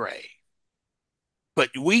to the grave. But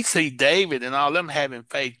we see David and all them having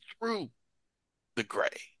faith through the grave.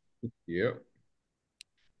 Yep.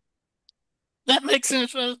 That makes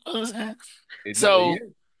sense. What I'm saying? Yeah. So,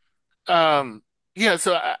 um, yeah,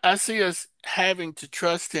 so I see us having to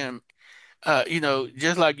trust him,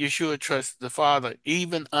 just like Yeshua trusts the Father,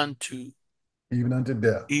 Even unto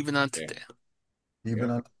death. even unto Yeah. death. Even Yep.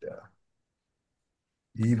 unto death.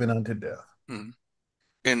 Even unto death. Mhm.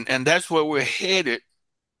 And that's where we're headed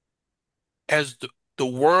as the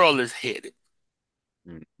world is headed.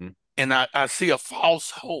 Mhm. And I see a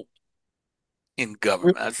false hope in We,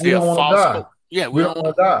 government. I see we a don't want to false die. hope. Yeah, We don't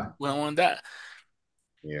want to die. we don't want to die.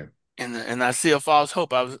 Yeah. and I see a false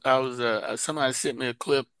hope. Somebody sent me a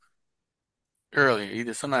clip earlier.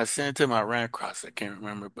 Either somebody sent it to me, or I ran across it. I can't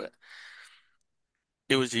remember, but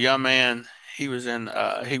it was a young man. He was on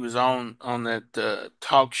that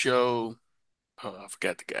talk show. Oh, I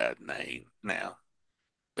forgot the guy's name now,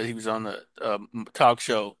 but he was on the talk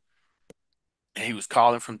show, and he was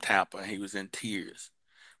calling from Tampa, and he was in tears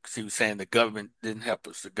because he was saying the government didn't help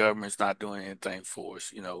us. The government's not doing anything for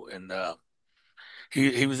us, and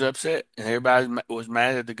he was upset, and everybody was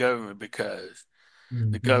mad at the government because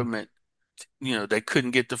the Mhm. government, they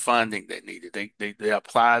couldn't get the funding they needed. They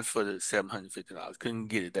applied for the $750, couldn't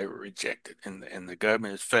get it. They were rejected, and the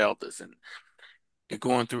government has failed us, and they're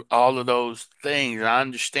going through all of those things. I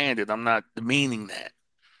understand it. I'm not demeaning that,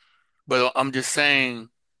 but I'm just saying,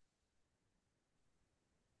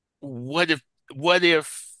 what if what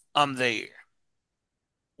if I'm there?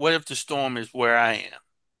 What if the storm is where I am,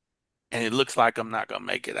 and it looks like I'm not gonna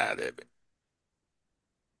make it out of it?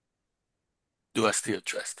 Do I still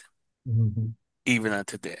trust him, Mhm. even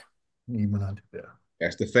unto death? Even unto death.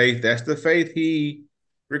 That's the faith. That's the faith he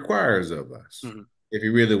requires of us. Hmm. If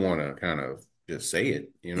you really want to kind of just say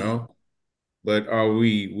it, Hmm. But are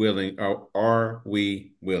we willing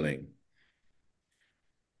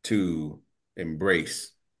to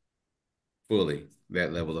embrace fully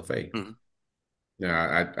that level of faith? Hmm.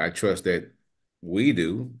 Now, I trust that we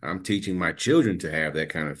do. I'm teaching my children to have that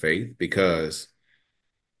kind of faith because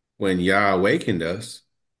when Yah awakened us,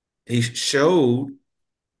 he showed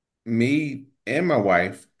me and my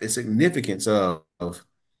wife the significance of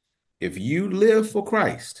if you live for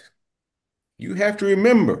Christ, you have to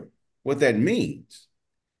remember what that means.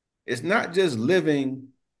 It's not just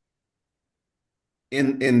living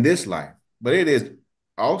in this life, but it is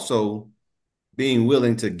also being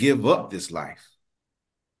willing to give up this life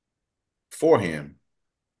for him,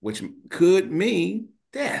 which could mean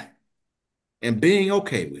death and being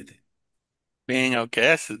okay with it. Being okay.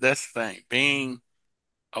 That's the thing. Being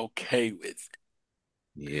okay with it.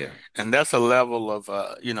 Yeah. And that's a level of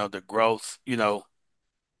the growth,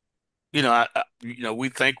 we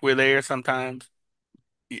think we're there sometimes,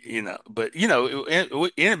 but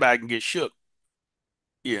anybody can get shook.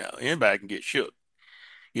 Anybody can get shook.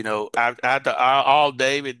 After all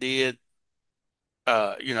David did,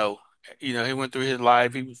 uh, you know, he went through his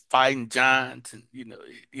life. He was fighting giants, and he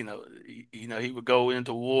would go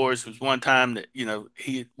into wars. There was one time that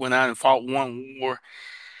he went out and fought one war,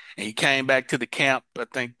 and he came back to the camp. I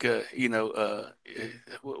think what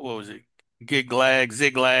was it?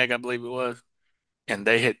 Ziglag, I believe it was, and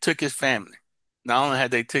they had took his family. Not only had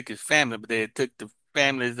they took his family, but they had took the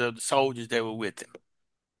families of the soldiers that were with him.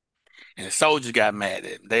 And the soldiers got mad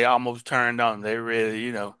at him. They almost turned on him. They were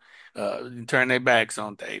ready, turn their backs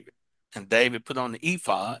on David. And David put on the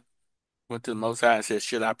ephod, went to the Most High and said,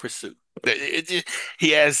 "Should I pursue?"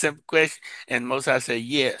 He asked a simple question, and Most High said,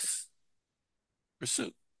 "Yes,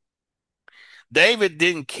 pursue." David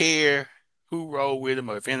didn't care who rode with him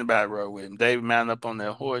or if anybody rode with him. David mounted up on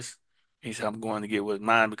that horse. He said, "I'm going to get what's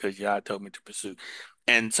mine because Yah told me to pursue."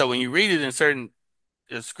 And so when you read it in certain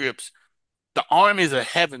scripts, the armies of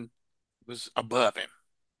heaven was above him.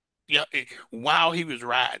 Yeah, while he was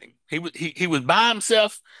riding, he was by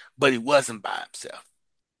himself, but he wasn't by himself,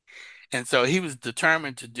 and so he was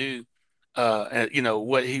determined to do,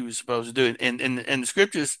 what he was supposed to do. And the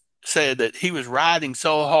scriptures said that he was riding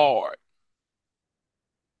so hard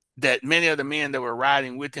that many of the men that were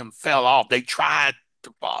riding with him fell off. They tried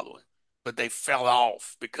to follow him, but they fell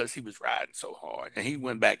off because he was riding so hard. And he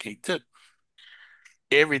went back. He took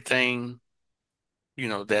everything,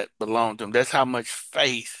 that belonged to him. That's how much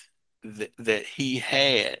faith that he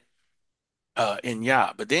had in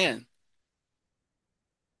Yah. But then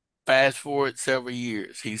fast forward several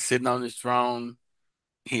years, he's sitting on his throne.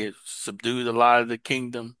 He has subdued a lot of the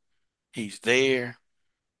kingdom. He's there,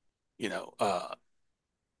 you know, uh,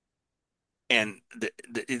 and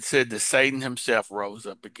it said that Satan himself rose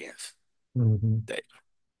up against Mhm. David,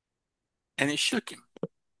 and it shook him.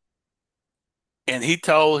 And he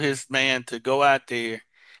told his man to go out there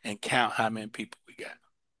and count how many people we got.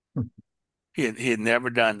 He had never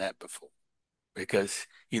done that before because,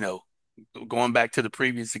 going back to the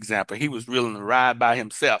previous example, he was willing to ride by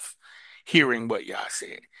himself, hearing what Yah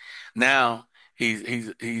said. Now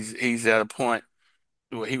he's at a point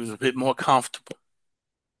where he was a bit more comfortable,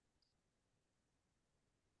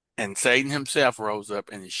 and Satan himself rose up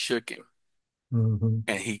and it shook him, Mhm.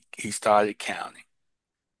 and he started counting,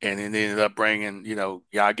 and it ended up bringing,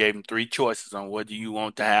 Yah gave him three choices on what do you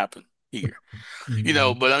want to happen here,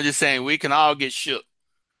 Mhm. but I'm just saying we can all get shook,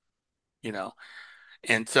 you know.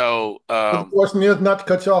 And so, The question is not to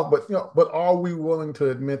cut you off, but but are we willing to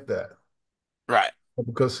admit that? right.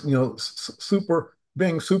 Because super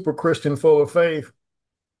being super Christian, full of faith,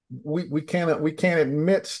 we can't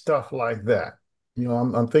admit stuff like that.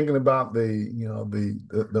 I'm thinking about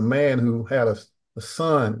the man who had a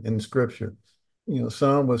son in Scripture.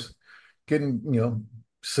 Son was getting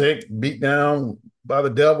sick, beat down by the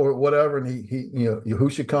devil or whatever, and he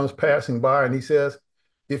Yahushua comes passing by and he says,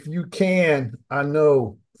 "If you can, I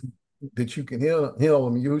know that you can heal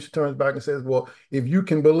him." Yahushua turns back and says, "Well, if you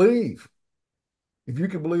can believe,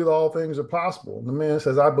 all things are possible." And the man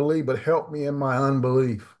says, "I believe, but help me in my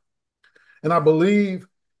unbelief." And I believe,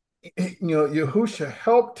 Yahusha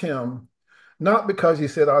helped him, not because he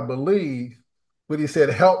said, "I believe," but he said,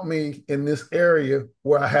 "Help me in this area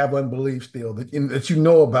where I have unbelief still, that you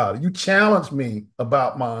know about it. You challenged me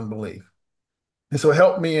about my unbelief. And so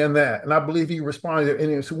help me in that." And I believe he responded.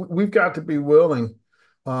 And so we've got to be willing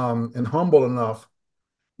and humble enough,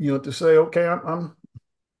 to say, okay,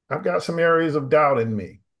 I've got some areas of doubt in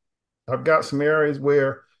me. I've got some areas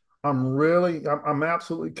where I'm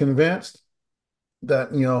absolutely convinced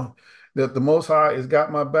that that the Most High has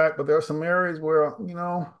got my back, but there are some areas where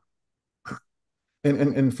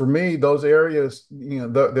and for me, those areas,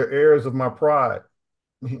 they're areas of my pride.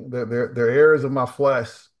 They're areas of my flesh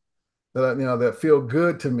that that feel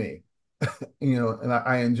good to me, and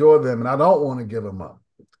I enjoy them, and I don't want to give them up.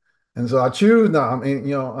 And so I choose now. I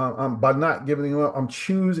mean, by not giving them up, I'm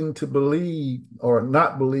choosing to believe or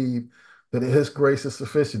not believe that His grace is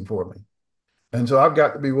sufficient for me. And so I've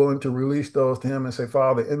got to be willing to release those to Him and say,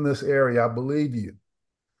 "Father, in this area, I believe you.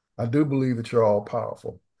 I do believe that you're all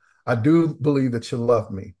powerful. I do believe that you love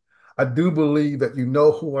me. I do believe that you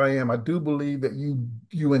know who I am. I do believe that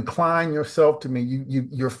you incline yourself to me.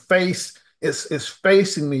 Your face is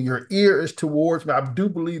facing me. Your ear is towards me. I do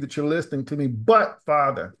believe that you're listening to me. But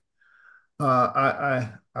Father,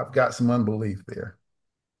 I've got some unbelief there."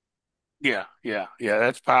 Yeah, yeah, yeah.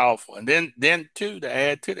 That's powerful. And then too, to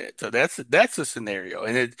add to that, so that's a scenario,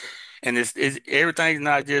 and it's everything's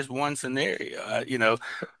not just one scenario.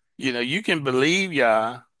 You can believe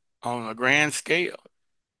Yah on a grand scale,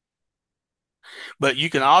 but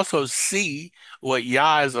you can also see what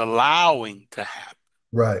Yah is allowing to happen.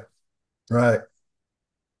 Right, right,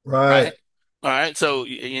 right. Right. All right. So,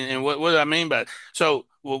 and what do I mean by it? So,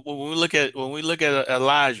 when we look at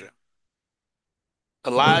Elijah,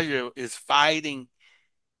 Elijah is fighting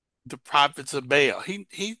the prophets of Baal.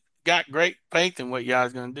 He got great faith in what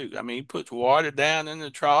Yah's going to do. I mean, he puts water down in the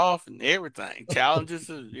trough and everything. Challenges.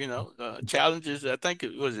 I think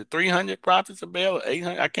it was 300 prophets of Baal, or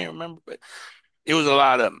 800. I can't remember, but it was a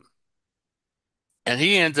lot of them. And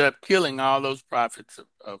he ends up killing all those prophets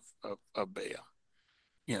of Baal.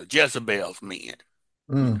 Jezebel's men. You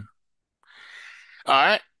know. Mm, All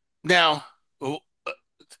right. Now,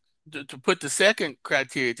 to put the second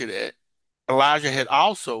criteria to that, Elijah had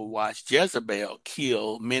also watched Jezebel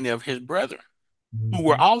kill many of his brethren, who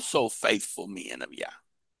were mhm. also faithful men of Yah.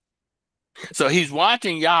 So he's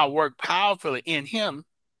watching Yah work powerfully in him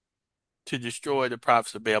to destroy the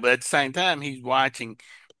prophets of Baal. But at the same time, he's watching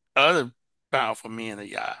other powerful men of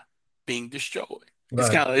Yah being destroyed.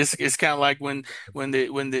 Right. It's kind of like when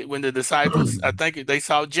the disciples, I think they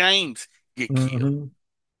saw James get killed. Hmm.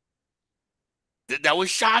 That was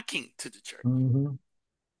shocking to the church. Hmm.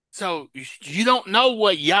 So you don't know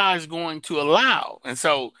what Yah is going to allow. And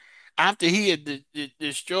so after he had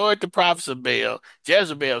destroyed the prophets of Baal,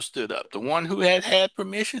 Jezebel stood up, the one who had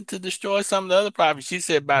permission to destroy some of the other prophets. She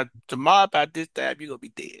said, "By tomorrow, by this time, you're gonna be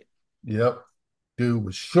dead." Yep. Dude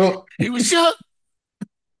was shook. He was shook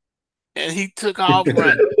and he took off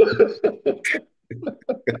running.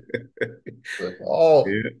 Oh,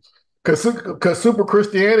 Yeah. because super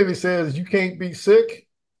Christianity says you can't be sick,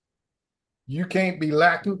 you can't be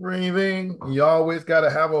lacking for anything. You always got to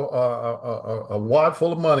have a wad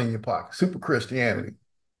full of money in your pocket. Super Christianity,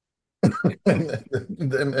 and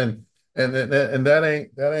that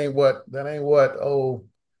ain't what. Oh,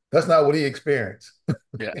 that's not what he experienced.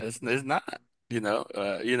 Yeah, it's not,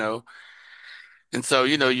 And so,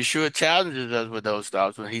 Yeshua challenges us with those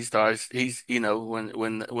thoughts when he starts. When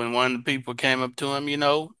one of the people came up to him,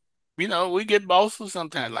 we get boastful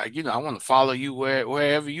sometimes. Like, I want to follow you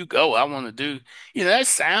wherever you go. I want to do. That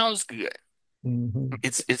sounds good. Hmm.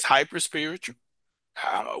 It's hyper spiritual.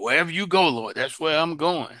 Wherever you go, Lord, that's where I'm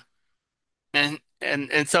going. And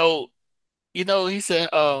so, he said,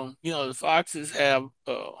 the foxes have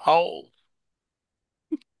holes.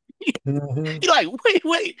 Hmm. You're like,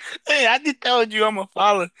 wait, hey, I just told you I'm gonna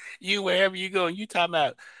follow you wherever you go. And you talking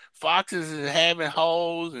about foxes is having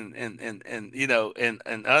holes and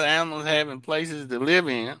and other animals having places to live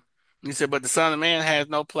in. He said, but the Son of Man has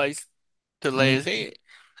no place to lay his head.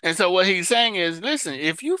 And so what he's saying is, listen,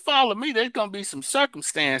 if you follow me, there's going to be some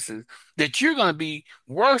circumstances that you're going to be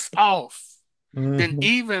worse off than Mm-hmm.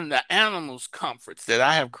 even the animals' comforts that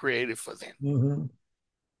I have created for them. Mm-hmm.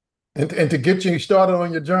 And to get you started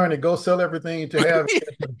on your journey, go sell everything that you have and give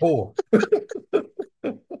it to the poor.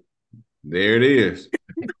 There it is.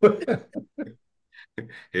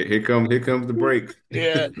 Here comes the break.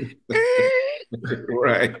 Yeah.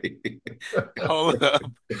 Right. Hold up.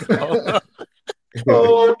 Hold up.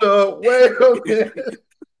 Hold up, wait a minute.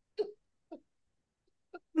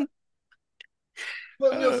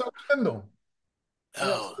 But Uh, so Kendall,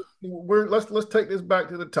 oh, let's take this back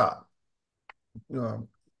to the top. Um,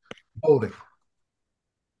 voting.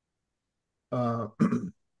 Uh,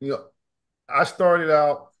 you know, I started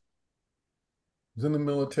out was in the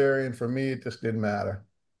military, and for me, it just didn't matter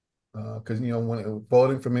because when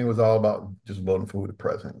voting for me was all about just voting for who the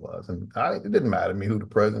president was, and it didn't matter to me who the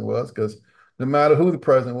president was because no matter who the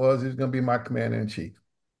president was, he was going to be my commander in chief,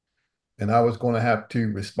 and I was going to have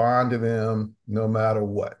to respond to them no matter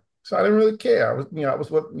what. So I didn't really care. I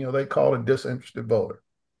was what they call a disinterested voter,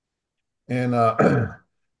 and I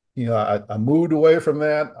moved away from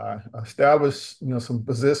that. I established some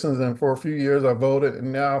positions, and for a few years I voted,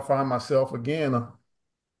 and now I find myself again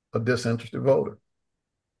a disinterested voter.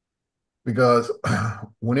 Because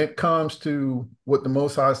when it comes to what the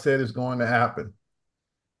Most High said is going to happen,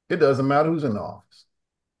 it doesn't matter who's in the office.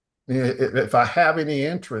 If I have any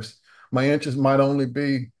interest, my interest might only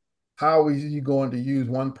be how is he going to use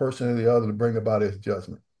one person or the other to bring about his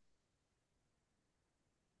judgment.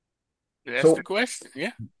 that's the So question.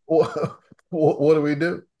 Yeah. what do we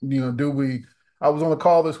do? Do we? I was on a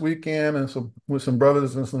call this weekend and with some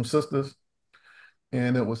brothers and some sisters,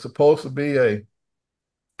 and it was supposed to be a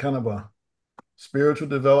kind of a spiritual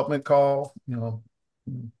development call.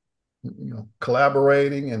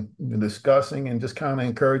 Collaborating and discussing and just kind of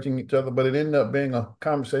encouraging each other. But it ended up being a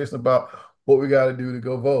conversation about what we got to do to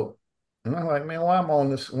go vote. And I'm like, man, why I'm on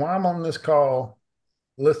this call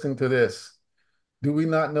listening to this? Do we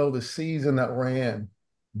not know the season that we're in?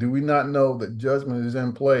 Do we not know that judgment is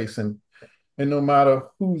in place? And no matter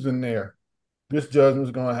who's in there, this judgment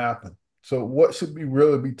is going to happen. So what should we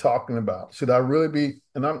really be talking about? Should I really be,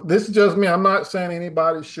 and this is just me, I'm not saying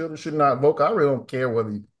anybody should or should not vote. I really don't care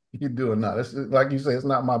whether you do or not. It's like you say, it's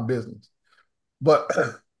not my business. But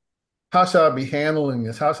how should I be handling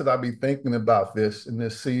this? How should I be thinking about this in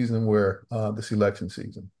this season where this election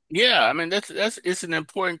season? Yeah. I mean, that's it's an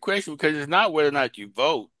important question because it's not whether or not you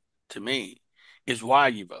vote to me, it's why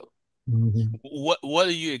you vote. Mm-hmm. What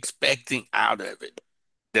are you expecting out of it?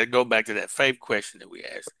 That go back to that faith question that we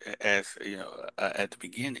asked at the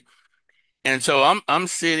beginning. And so I'm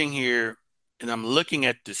sitting here and I'm looking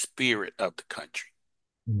at the spirit of the country.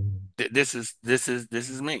 This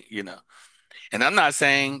is me. And I'm not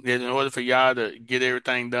saying that in order for y'all to get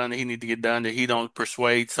everything done that he need to get done, that he don't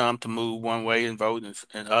persuade some to move one way and vote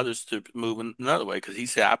and others to move another way. Because he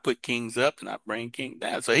said, I put kings up and I bring kings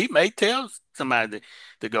down. So he may tell somebody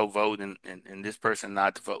to go vote and this person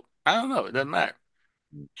not to vote. I don't know. It doesn't matter.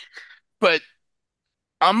 But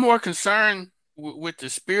I'm more concerned with the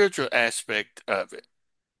spiritual aspect of it,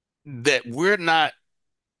 that we're not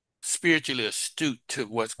spiritually astute to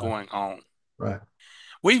what's Right. going on. Right.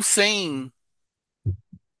 We've seen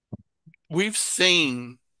we've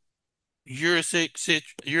seen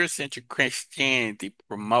Eurocentric Christianity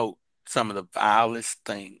promote some of the vilest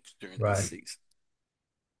things during this Right. season.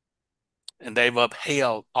 And they've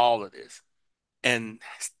upheld all of this and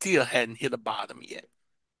still hadn't hit a bottom yet.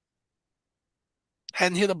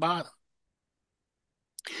 Hadn't hit a bottom.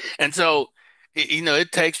 And so,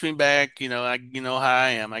 it takes me back, how I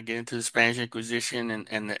am. I get into the Spanish Inquisition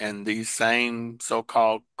and these same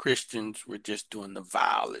so-called Christians were just doing the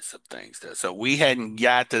vilest of things there. So we hadn't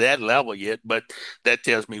got to that level yet, but that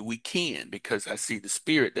tells me we can because I see the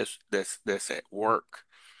spirit that's at work.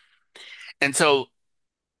 And so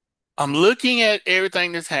I'm looking at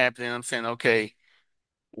everything that's happening. I'm saying, okay,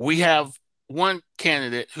 we have one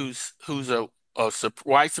candidate who's a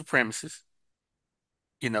white supremacist.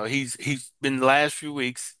 He's been the last few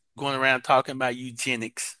weeks going around talking about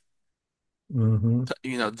eugenics. Mm-hmm.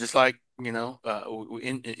 Just like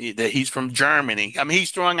that he's from Germany. I mean,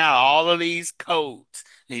 he's throwing out all of these codes.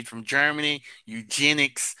 He's from Germany,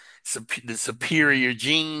 eugenics, the superior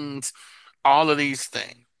genes, all of these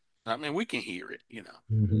things. I mean, we can hear it.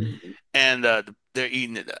 Mm-hmm. And they're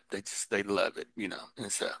eating it up. They love it.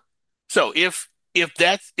 And so if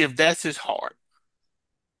that's his heart,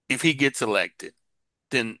 if he gets elected.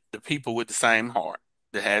 then the people with the same heart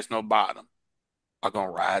that has no bottom are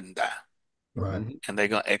gonna ride and die. Right. Mhm. And they're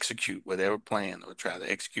gonna execute whatever plan or try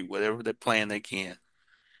to execute whatever the plan they can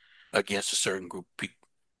against a certain group of people.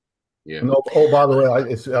 Yeah. And oh, by the way,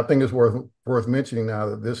 I think it's worth mentioning now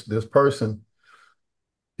that this person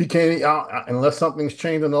he can't unless something's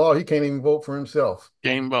changed in the law, he can't even vote for himself.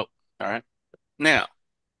 Game vote. All right. Now,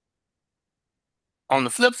 on the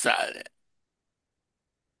flip side of that,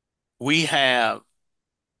 we have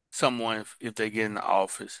someone, if they get in the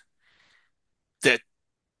office, that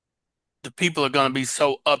the people are going to be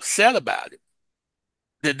so upset about it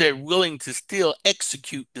that they're willing to still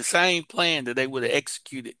execute the same plan that they would have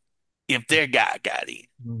executed if their guy got in.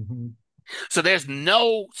 Mhm. So there's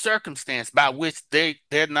no circumstance by which they're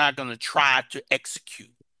not going to try to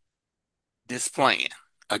execute this plan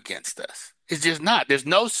against us. It's just not. There's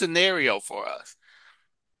no scenario for us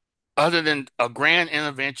other than a grand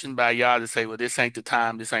intervention by y'all to say, well, this ain't the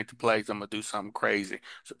time, this ain't the place, I'm gonna do something crazy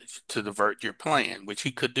to divert your plan, which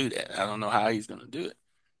he could do that. I don't know how he's gonna do it.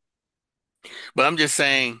 But I'm just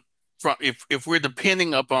saying, from if we're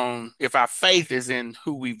depending upon if our faith is in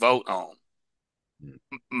who we vote on, Mm.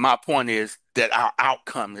 my point is that our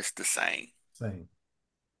outcome is the same. Same.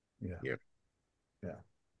 Yeah. Yeah. Yeah.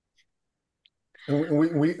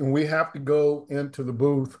 And we have to go into the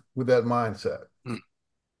booth with that mindset Mm.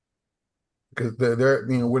 because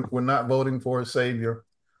we're not voting for a savior.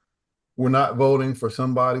 We're not voting for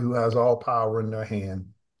somebody who has all power in their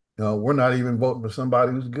hand. We're not even voting for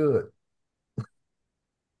somebody who's good.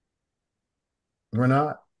 We're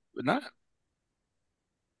not. But not.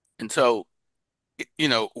 And so,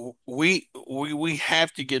 we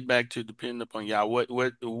have to get back to depending upon y'all. What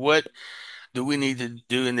do we need to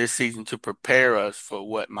do in this season to prepare us for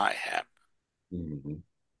what might happen? Mhm.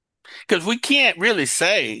 Because we can't really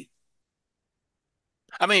say.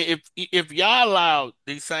 I mean, if y'all allow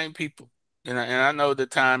these same people, and I know the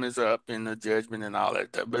time is up and the judgment and all that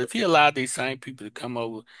stuff, but if you allow these same people to come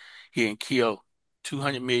over here and kill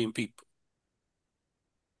 200 million people,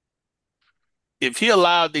 if he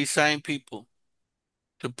allowed these same people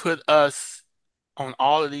to put us on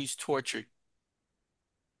all of these torture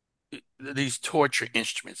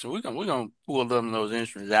instruments, so we're gonna pull those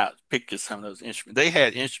instruments out, pick just some of those instruments. They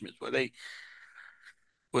had instruments where they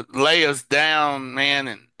would lay us down,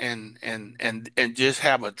 man, and just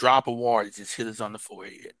have a drop of water just hit us on the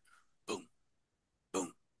forehead. Boom,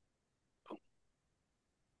 boom, boom,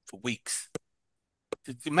 for weeks.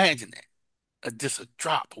 Just imagine that. Just a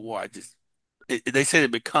drop of water. They said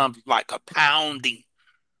it becomes like a pounding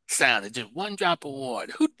sound. It's just one drop of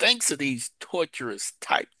water. Who thinks of these torturous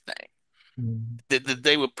type things? Mhm. That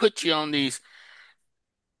they would put you on these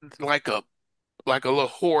like a like a little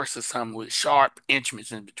horse or something with sharp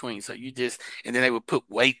instruments in between. So and then they would put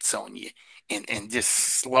weights on you and just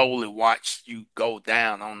slowly watch you go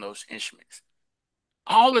down on those instruments.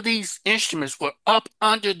 All of these instruments were up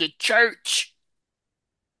under the church.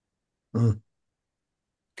 Mhm.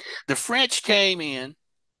 The French came in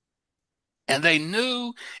and they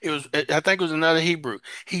knew I think it was another Hebrew.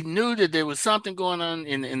 He knew that there was something going on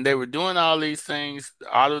and they were doing all these things,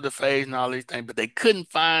 out of the phase and all these things, but they couldn't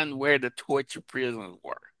find where the torture prisoners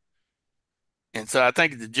were. And so I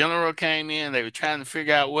think the general came in, they were trying to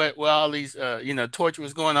figure out where all these torture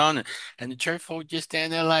was going on and the church folk just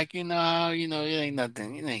stand there like, it ain't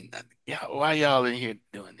nothing, it ain't nothing. Yeah, why y'all in here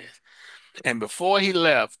doing this? And before he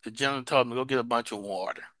left, the general told him to go get a bunch of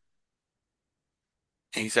water.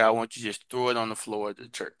 And he said, I want you to just throw it on the floor of the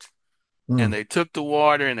church. And Mhm. they took the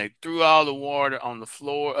water and they threw all the water on the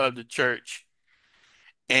floor of the church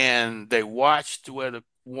and they watched where the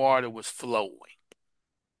water was flowing.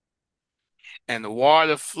 And the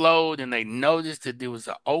water flowed, and they noticed that there was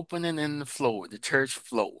an opening in the floor, the church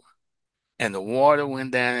floor. And the water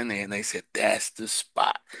went down in there, and they said, that's the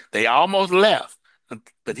spot. They almost left,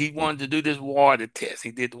 but he wanted to do this water test.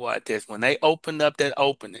 He did the water test. When they opened up that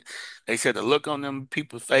opening, they said the look on them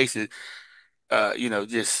people's faces, they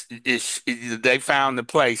found the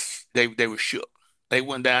place, they were shook. They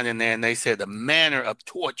went down in there and they said the manner of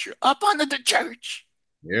torture up under the church.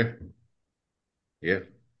 Yeah. Yeah.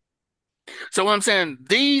 So what I'm saying,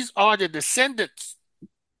 these are the descendants.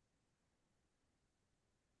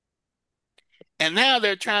 And now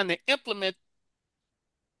they're trying to implement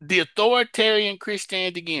the authoritarian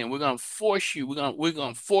Christianity again. We're gonna force you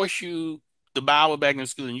the Bible back in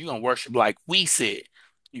school, and you're gonna worship like we said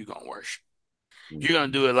you're gonna worship. You're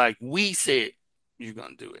gonna do it like we said you're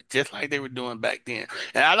gonna do it, just like they were doing back then.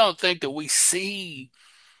 And I don't think that we see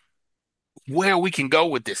where we can go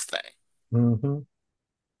with this thing. Mhm.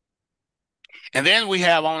 And then we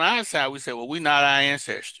have on our side, we say, well, we're not our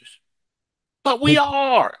ancestors. But we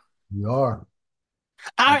are. We are.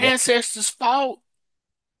 Our We are. ancestors fought.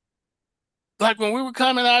 Like when we were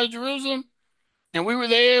coming out of Jerusalem and we were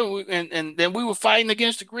there and then we were fighting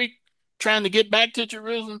against the Greek, trying to get back to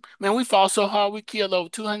Jerusalem. Man, we fought so hard we killed over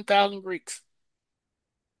 200,000 Greeks.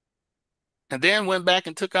 And then went back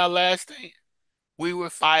and took our last stand. We were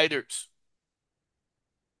fighters.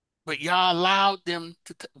 But y'all allowed them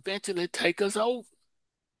to eventually take us over.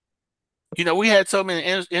 We had so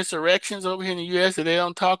many insurrections over here in the U.S. that they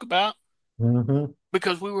don't talk about Hmm.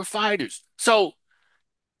 because we were fighters. So,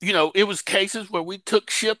 it was cases where we took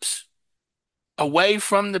ships away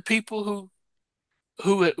from the people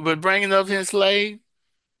who were bringing us enslaved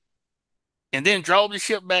and then drove the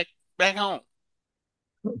ship back home.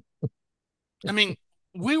 I mean,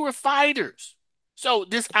 we were fighters. So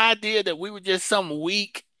this idea that we were just some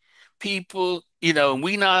weak people, and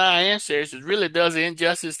we not our ancestors really does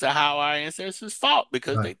injustice to how our ancestors fought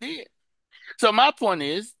because Right. they did. So my point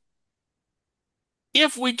is,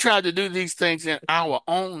 if we try to do these things in our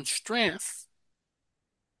own strength,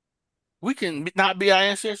 we can not be our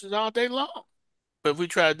ancestors all day long. But if we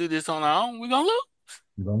try to do this on our own, we're gonna lose.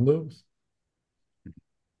 You're gonna lose.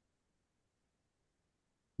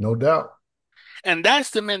 No doubt. And that's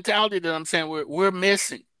the mentality that I'm saying we're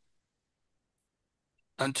missing.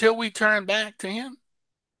 Until we turn back to him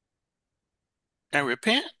and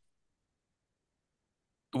repent,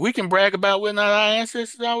 we can brag about we're not our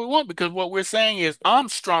ancestors all we want because what we're saying is, I'm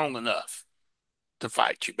strong enough to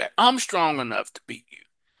fight you back. I'm strong enough to beat you.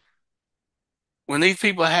 When these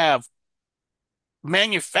people have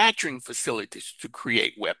manufacturing facilities to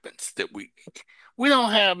create weapons that we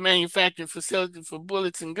don't have manufacturing facilities for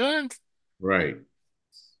bullets and guns. Right.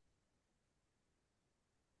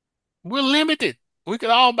 We're limited. We could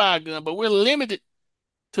all buy a gun, but we're limited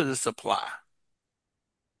to the supply.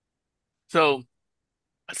 So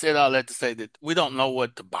I said all that to say that we don't know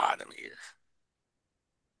what the bottom is.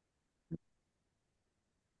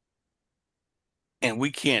 And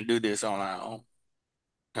we can't do this on our own.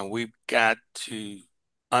 And we've got to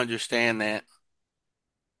understand that,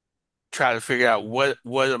 try to figure out what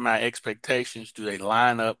are my expectations? Do they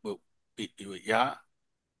line up with Yah?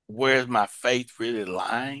 Where's my faith really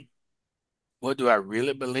lying? What do I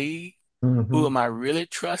really believe? Who Hmm. am I really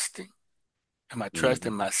trusting? Am I Mhm.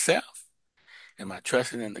 trusting myself? Am I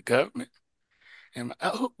trusting in the government?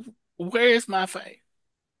 Where is my faith?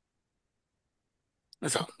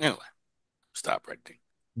 And so, anyway, stop right there.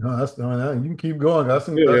 No, no, you can keep going. Good, That's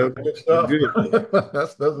Elder. some good That's stuff. good.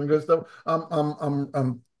 That's some good stuff.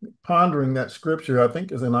 I'm pondering that scripture. I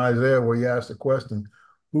think is in Isaiah where you ask the question,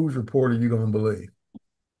 "Whose report are you going to believe?"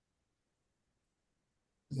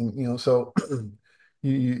 And, so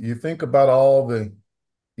you think about all the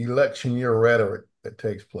election year rhetoric that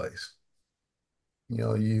takes place.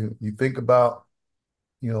 You think about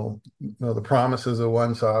the promises of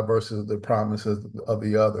one side versus the promises of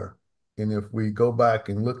the other. And if we go back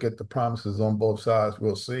and look at the promises on both sides,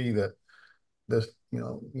 we'll see that this,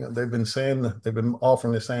 they've been saying that they've been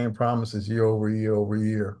offering the same promises year over year over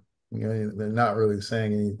year. They're not really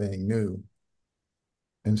saying anything new.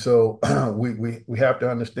 And so we have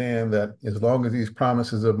to understand that as long as these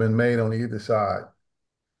promises have been made on either side,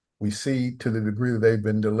 we see to the degree that they've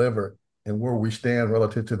been delivered and where we stand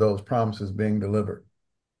relative to those promises being delivered.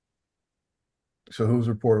 So whose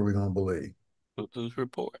report are we going to believe? Whose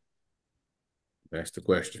report? That's the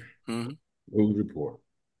question. Hmm. Who's report?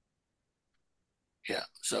 Yeah.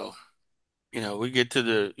 So, we get to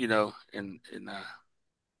the, and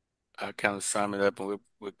I kind of sum it up and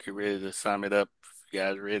we'll get ready to sum it up if you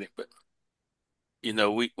guys are ready. But,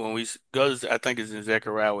 when we go to, I think it's in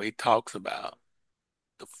Zechariah where he talks about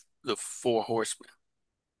the, the four horsemen.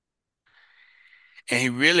 And he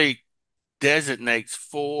really designates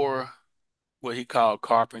four, what he called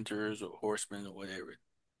carpenters or horsemen or whatever,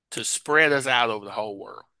 to spread us out over the whole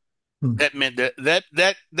world. Hmm. That meant that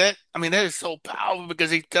I mean that is so powerful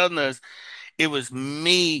because he's telling us it was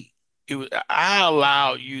me. I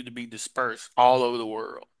allowed you to be dispersed all over the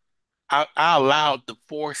world. I allowed the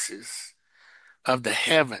forces of the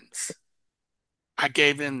heavens. I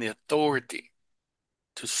gave them the authority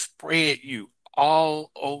to spread you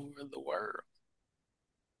all over the world.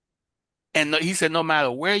 And he said, no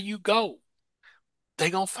matter where you go, they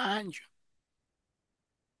gonna find you.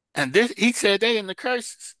 And this, he said that in the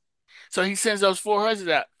curses. So he sends those 400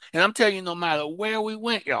 out. And I'm telling you, no matter where we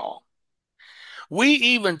went, y'all, we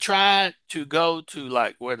even tried to go to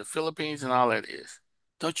like where the Philippines and all that is.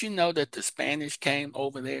 Don't you know that the Spanish came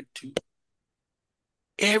over there too?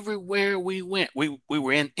 Everywhere we went, we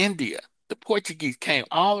were in India. The Portuguese came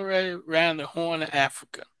all the way around the Horn of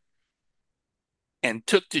Africa. and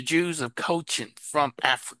took the Jews of Cochin from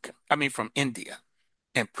Africa, I mean from India,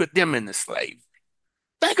 and put them into slavery.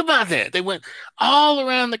 Think about that. They went all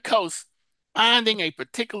around the coast finding a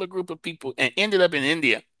particular group of people and ended up in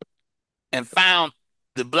India and found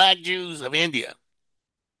the black Jews of India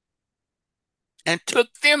and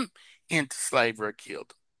took them into slavery or killed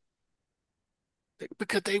them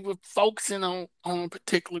because they were focusing on a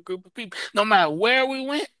particular group of people. No matter where we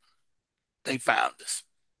went, they found us.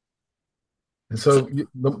 And So, so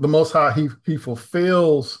the Most High, he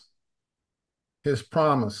fulfills his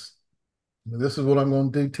promise. This is what I'm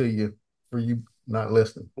going to do to you for you not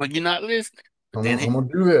listening. when you're not listening, but then I'm he, gonna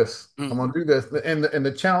do this. I'm mhm, gonna do this. And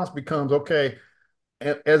the challenge becomes, okay,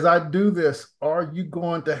 as I do this, are you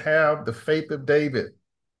going to have the faith of David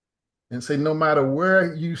and say, no matter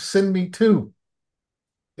where you send me to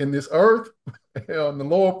in this earth, in the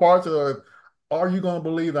lower parts of the earth, are you going to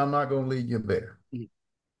believe that I'm not going to lead you there?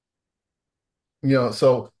 mhm,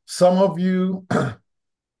 So some of you,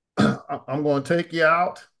 I'm going to take you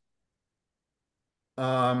out,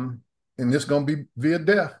 and it's going to be via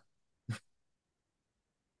death.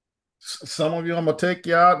 Some of you, I'm going to take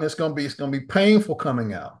you out, and it's going to be painful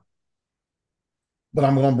coming out, but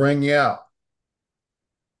I'm going to bring you out.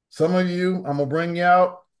 Some of you, I'm going to bring you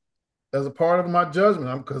out as a part of my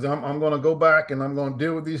judgment because I'm going to go back and I'm going to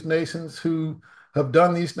deal with these nations who have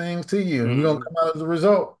done these things to you, and you're going to mhm. come out as a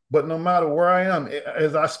result. But no matter where I am,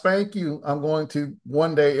 as I spank you, I'm going to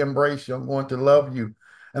one day embrace you. I'm going to love you.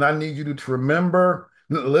 And I need you to remember,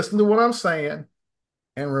 listen to what I'm saying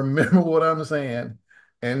and remember what I'm saying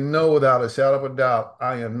and know without a shadow of a doubt,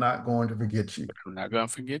 I am not going to forget you. I'm not gonna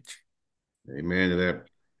forget Amen to that.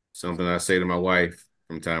 Something I say to my wife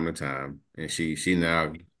from time to time, and she now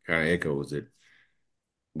kind of echoes it.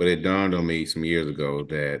 But it dawned on me some years ago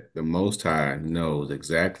that the Most High knows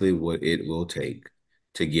exactly what it will take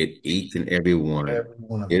to get each and every one of Every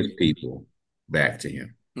one of his you. people back to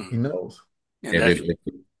him. you. He knows. And If that's it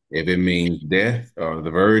if it means death or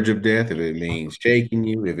the verge of death, if it means shaking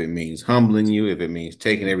you, if it means humbling you, if it means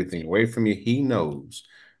taking everything away from you, he knows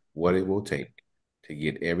what it will take to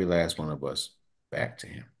get every last one of us back to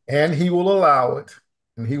him. And he will allow it.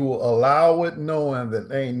 And he will allow it knowing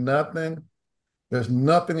that ain't nothing. There's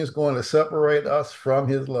nothing that's going to separate us from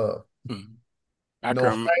his love. mhm. I No can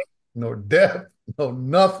remember. height, no depth, no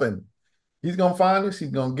nothing. He's gonna find us,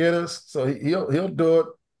 he's gonna get us. So he'll do it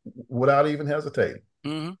without even hesitating.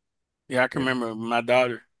 Hmm. Yeah, I can Yeah. remember my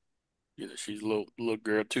daughter. She's a little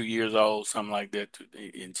girl, 2 years old, something like that,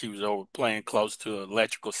 and she was over playing close to an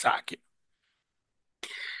electrical socket,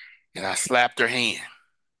 and I slapped her hand,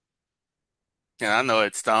 and I know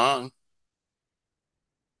it stung.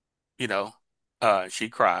 You know, she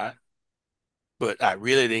cried, but I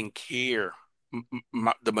really didn't care.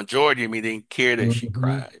 The majority of me didn't care that she Mhm.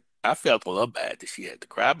 cried. I felt a little bad that she had to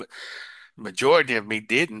cry, but the majority of me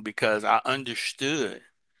didn't because I understood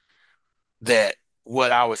that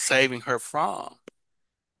what I was saving her from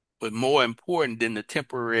was more important than the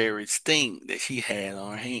temporary sting that she had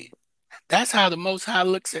on her hand. That's how the Most High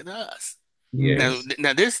looks at us. Now, Mhm. Yes.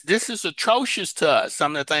 now this is atrocious to us,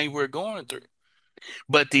 some of the things we're going through.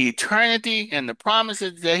 But the eternity and the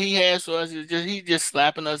promises that He has for us is just He's just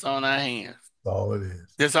slapping us on our hands. That's all it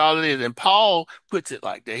is. That's all it is. And Paul puts it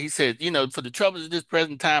like that. He said, for the troubles of this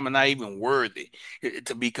present time are not even worthy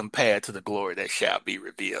to be compared to the glory that shall be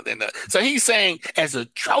revealed. And so he's saying, as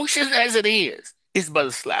atrocious as it is, it's but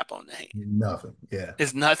a slap on the hand. Nothing. Yeah.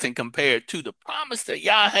 It's nothing compared to the promise that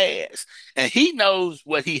Yah has. And he knows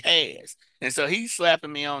what he has. And so he's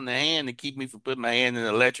slapping me on the hand to keep me from putting my hand in the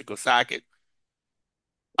electrical socket.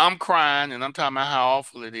 I'm crying and I'm talking about how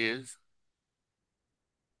awful it is.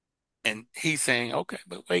 And he's saying, okay,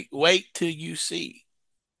 but wait till you see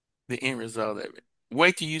the end result of it.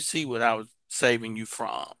 Wait till you see what I was saving you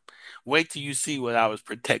from. Wait till you see what I was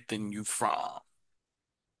protecting you from.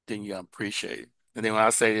 Then you appreciate it. And then when I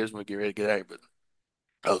say this, we'll get ready to get out of here.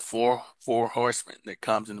 But four horsemen that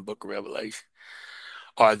comes in the book of Revelation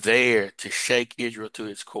are there to shake Israel to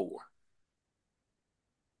its core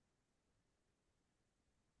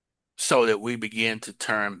so that we begin to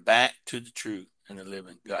turn back to the truth and the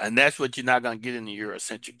living God. And that's what you're not going to get in the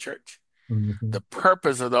Eurocentric church. The Mhm.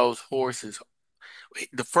 purpose of those horses,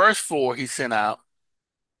 the first four he sent out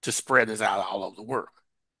to spread us out all over the world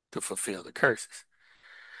to fulfill the curses.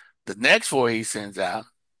 The next four he sends out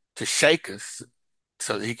to shake us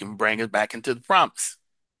so that he can bring us back into the promise.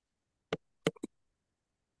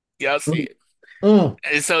 Y'all see it? Mm.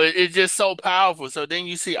 And so it's just so powerful. So then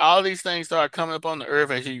you see all these things start coming up on the earth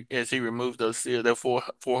as he removes those seals. The four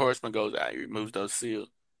horsemen goes out, he removes those seals.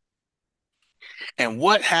 And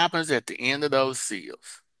what happens at the end of those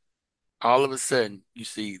seals? All of a sudden, you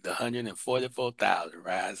see the 144,000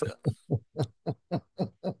 rise up.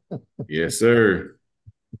 Yes, sir.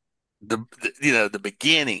 The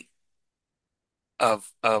beginning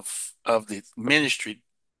of the ministry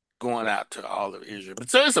going out to all of Israel.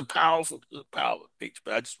 But so it's a powerful picture.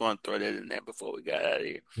 But I just want to throw that in there before we got out of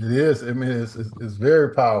here. It is. I mean, it's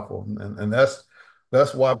very powerful, and that's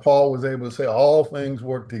why Paul was able to say all things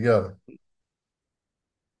work together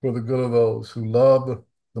for the good of those who love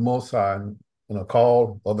the Most High and are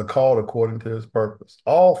called or the called according to His purpose.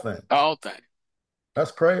 All things. All things.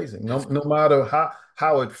 That's crazy. That's No matter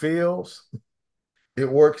how it feels, it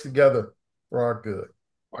works together for our good.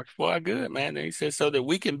 works for our good, man. And he said so that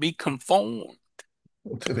we can be conformed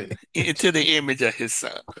To the into the image of His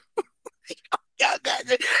Son. Y'all got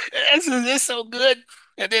it. That's so good.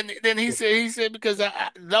 And then he said because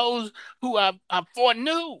those who I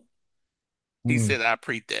foreknew, he mm, said I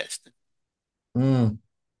predestined. mm,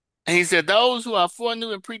 And he said those who I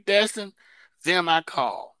foreknew and predestined, them I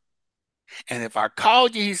call. And if I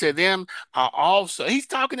called you, he said, them are also. He's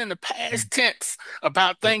talking in the past tense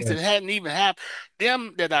about things that yes. hadn't even happened.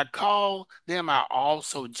 Them that I call, them are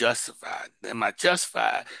also justified. Them I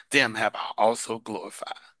justified, them have I also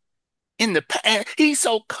glorified. In the past, he's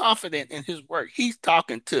so confident in his work. He's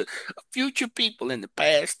talking to future people in the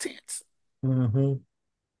past tense. Hmm.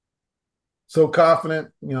 So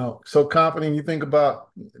confident, so confident you think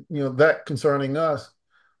about, that concerning us,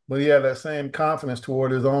 but he had that same confidence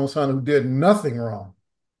toward his own son who did nothing wrong.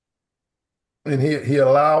 And he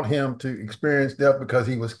allowed him to experience death because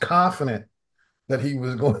he was confident that he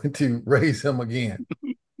was going to raise him again.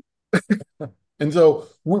 And so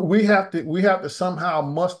we have to somehow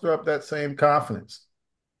muster up that same confidence,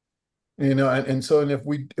 and so and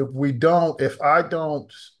if I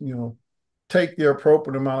don't, take the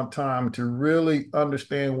appropriate amount of time to really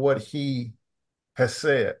understand what he has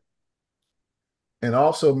said, and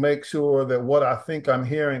also make sure that what I think I'm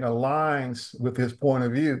hearing aligns with his point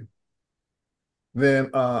of view, then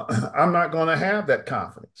I'm not going to have that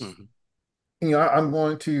confidence. Mhm. I'm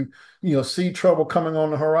going to, see trouble coming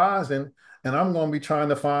on the horizon, and I'm going to be trying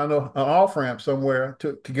to find an off ramp somewhere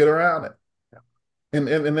to get around it. And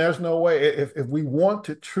there's no way if we want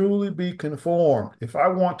to truly be conformed, if I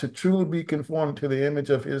want to truly be conformed to the image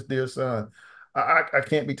of his dear son, I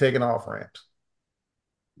can't be taking off ramps.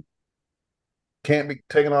 Can't be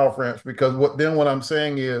taking off ramps because what I'm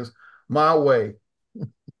saying is my way,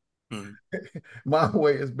 Mhm. my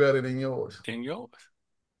way is better than yours. Then yours.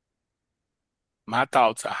 My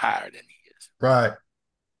thoughts are higher than his. Right,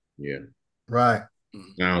 Yeah. right.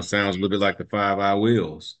 Mhm. Now sounds a little bit like the five I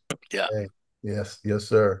wills. Yeah, Hey, yes, yes,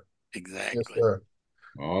 sir. Yes, exactly. sir.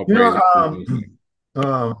 All You know, praises to the Most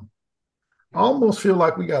High. um, I almost feel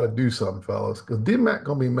like we got to do something, fellas, because D-Mac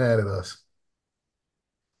gonna be mad at us.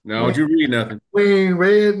 Now, We don't you read nothing. we ain't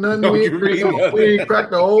read nothing. Don't you read We ain't nothing.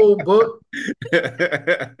 cracked the whole book.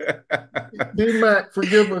 D-Mac,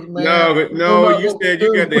 forgive us, man. No, We know no, not you what we said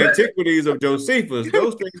you got do. the antiquities of Josephus.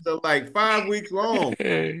 Those things are like 5 weeks long.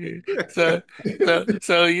 So,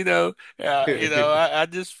 so I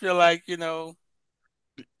just feel like and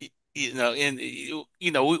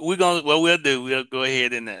we're gonna what we'll do. We'll go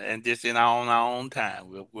ahead and just in our own time.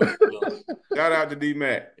 We'll Shout out to D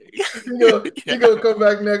Mac. He gonna come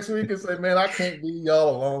back next week and say, "Man, I can't leave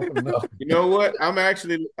y'all alone for nothing." You know what?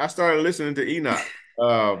 I started listening to Enoch.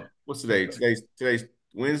 What's today? Today's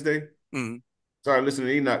Wednesday. Mhm. Started listening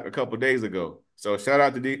to Enoch a couple days ago. So shout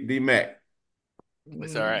out to D Mac.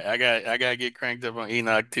 It's all right. I gotta get cranked up on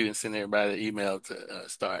Enoch too and send everybody an email to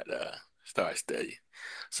start studying,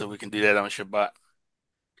 so we can do that on Shabbat.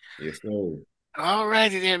 Yes, sir. All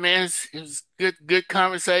righty then, man. It was good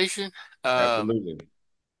conversation. Um, Absolutely.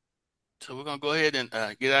 so we're gonna go ahead and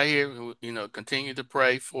get out here. Continue to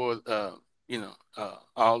pray for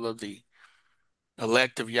all of the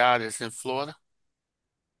elective Yah that's in Florida,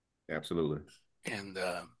 Absolutely. and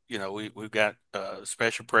we've got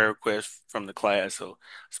special prayer requests from the class. So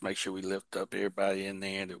let's make sure we lift up everybody in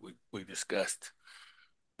there that we discussed.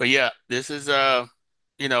 But yeah, this is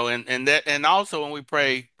and also when we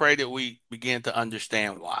pray that we begin to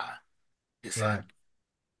understand why this Right, happened.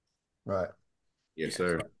 right. Yes, Yeah,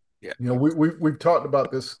 sir. yeah. We've talked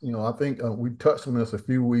about this. I think we've touched on this a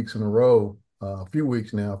few weeks in a row, a few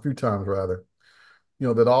weeks now, a few times rather.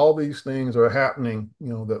 That all these things are happening.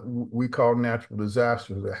 That we call natural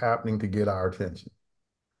disasters are happening to get our attention.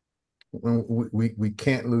 We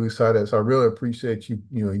can't lose sight of it. So I really appreciate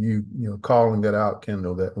you calling that out,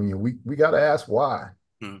 Kendall. That when we got to ask why.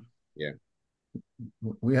 Mm, Yeah.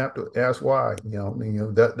 We have to ask why.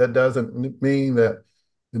 That doesn't mean that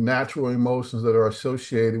the natural emotions that are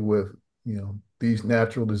associated with these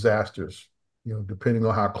natural disasters, depending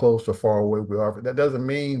on how close or far away we are. But that doesn't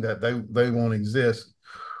mean that they won't exist.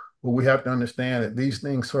 But we have to understand that these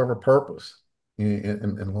things serve a purpose.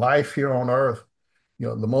 In life here on earth,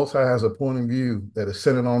 the Most High has a point of view that is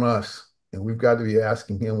centered on us. And we've got to be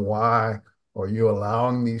asking him, why are you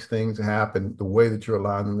allowing these things to happen the way that you're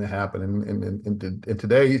allowing them to happen in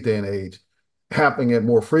today's day and age, happening at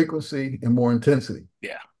more frequency and more intensity?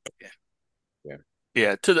 Yeah. Yeah. Yeah.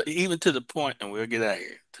 Yeah. Even to the point, and we'll get out of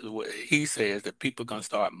here, to the way he says that people are gonna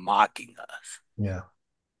start mocking us. Yeah.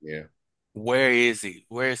 Yeah. Where is he?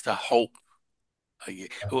 Where's the hope? Y'all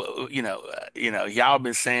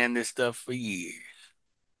been saying this stuff for years.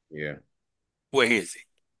 Yeah. Where is he?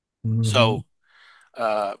 Mm-hmm. So,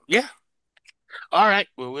 yeah. All right.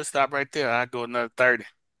 Well, we'll stop right there. I'll go another 30.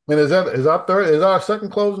 And is our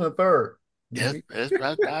second closing a third? Yes, that's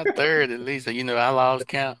right. Our third at least. I lost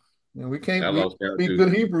count. We I can't lost count be too.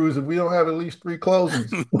 good Hebrews if we don't have at least three closings.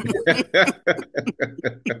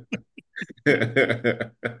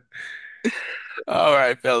 All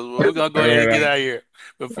right, fellas. Well, we're gonna go All ahead and get right. out of here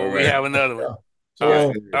All before we right. have another one. All Yes,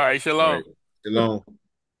 right. So, sir. All right. All Shalom. right. Shalom.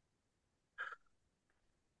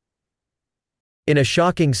 In a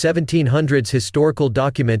shocking 1700s historical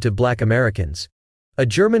document of Black Americans, a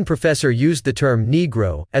German professor used the term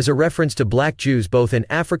Negro as a reference to black Jews both in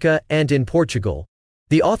Africa and in Portugal.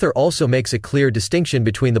 The author also makes a clear distinction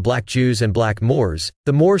between the black Jews and black Moors.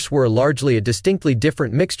 The Moors were largely a distinctly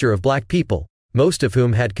different mixture of black people, most of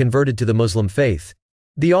whom had converted to the Muslim faith.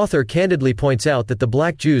 The author candidly points out that the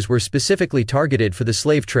black Jews were specifically targeted for the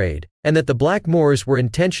slave trade, and that the black Moors were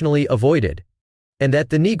intentionally avoided, and that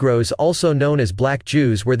the Negroes, also known as black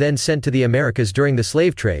Jews, were then sent to the Americas during the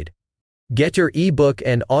slave trade. Get your ebook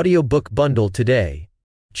and audiobook bundle today.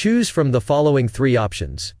 Choose from the following 3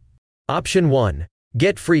 options. Option 1.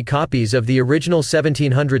 Get free copies of the original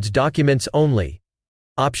 1700s documents only.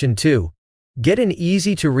 Option 2. Get an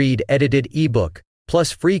easy-to-read edited ebook,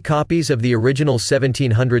 plus free copies of the original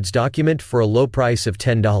 1700s document for a low price of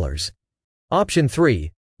 $10. Option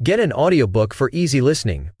 3. Get an audiobook for easy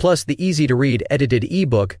listening, plus the easy-to-read edited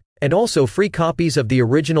ebook, and also free copies of the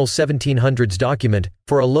original 1700s document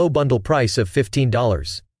for a low bundle price of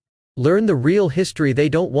 $15. Learn the real history they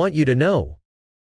don't want you to know.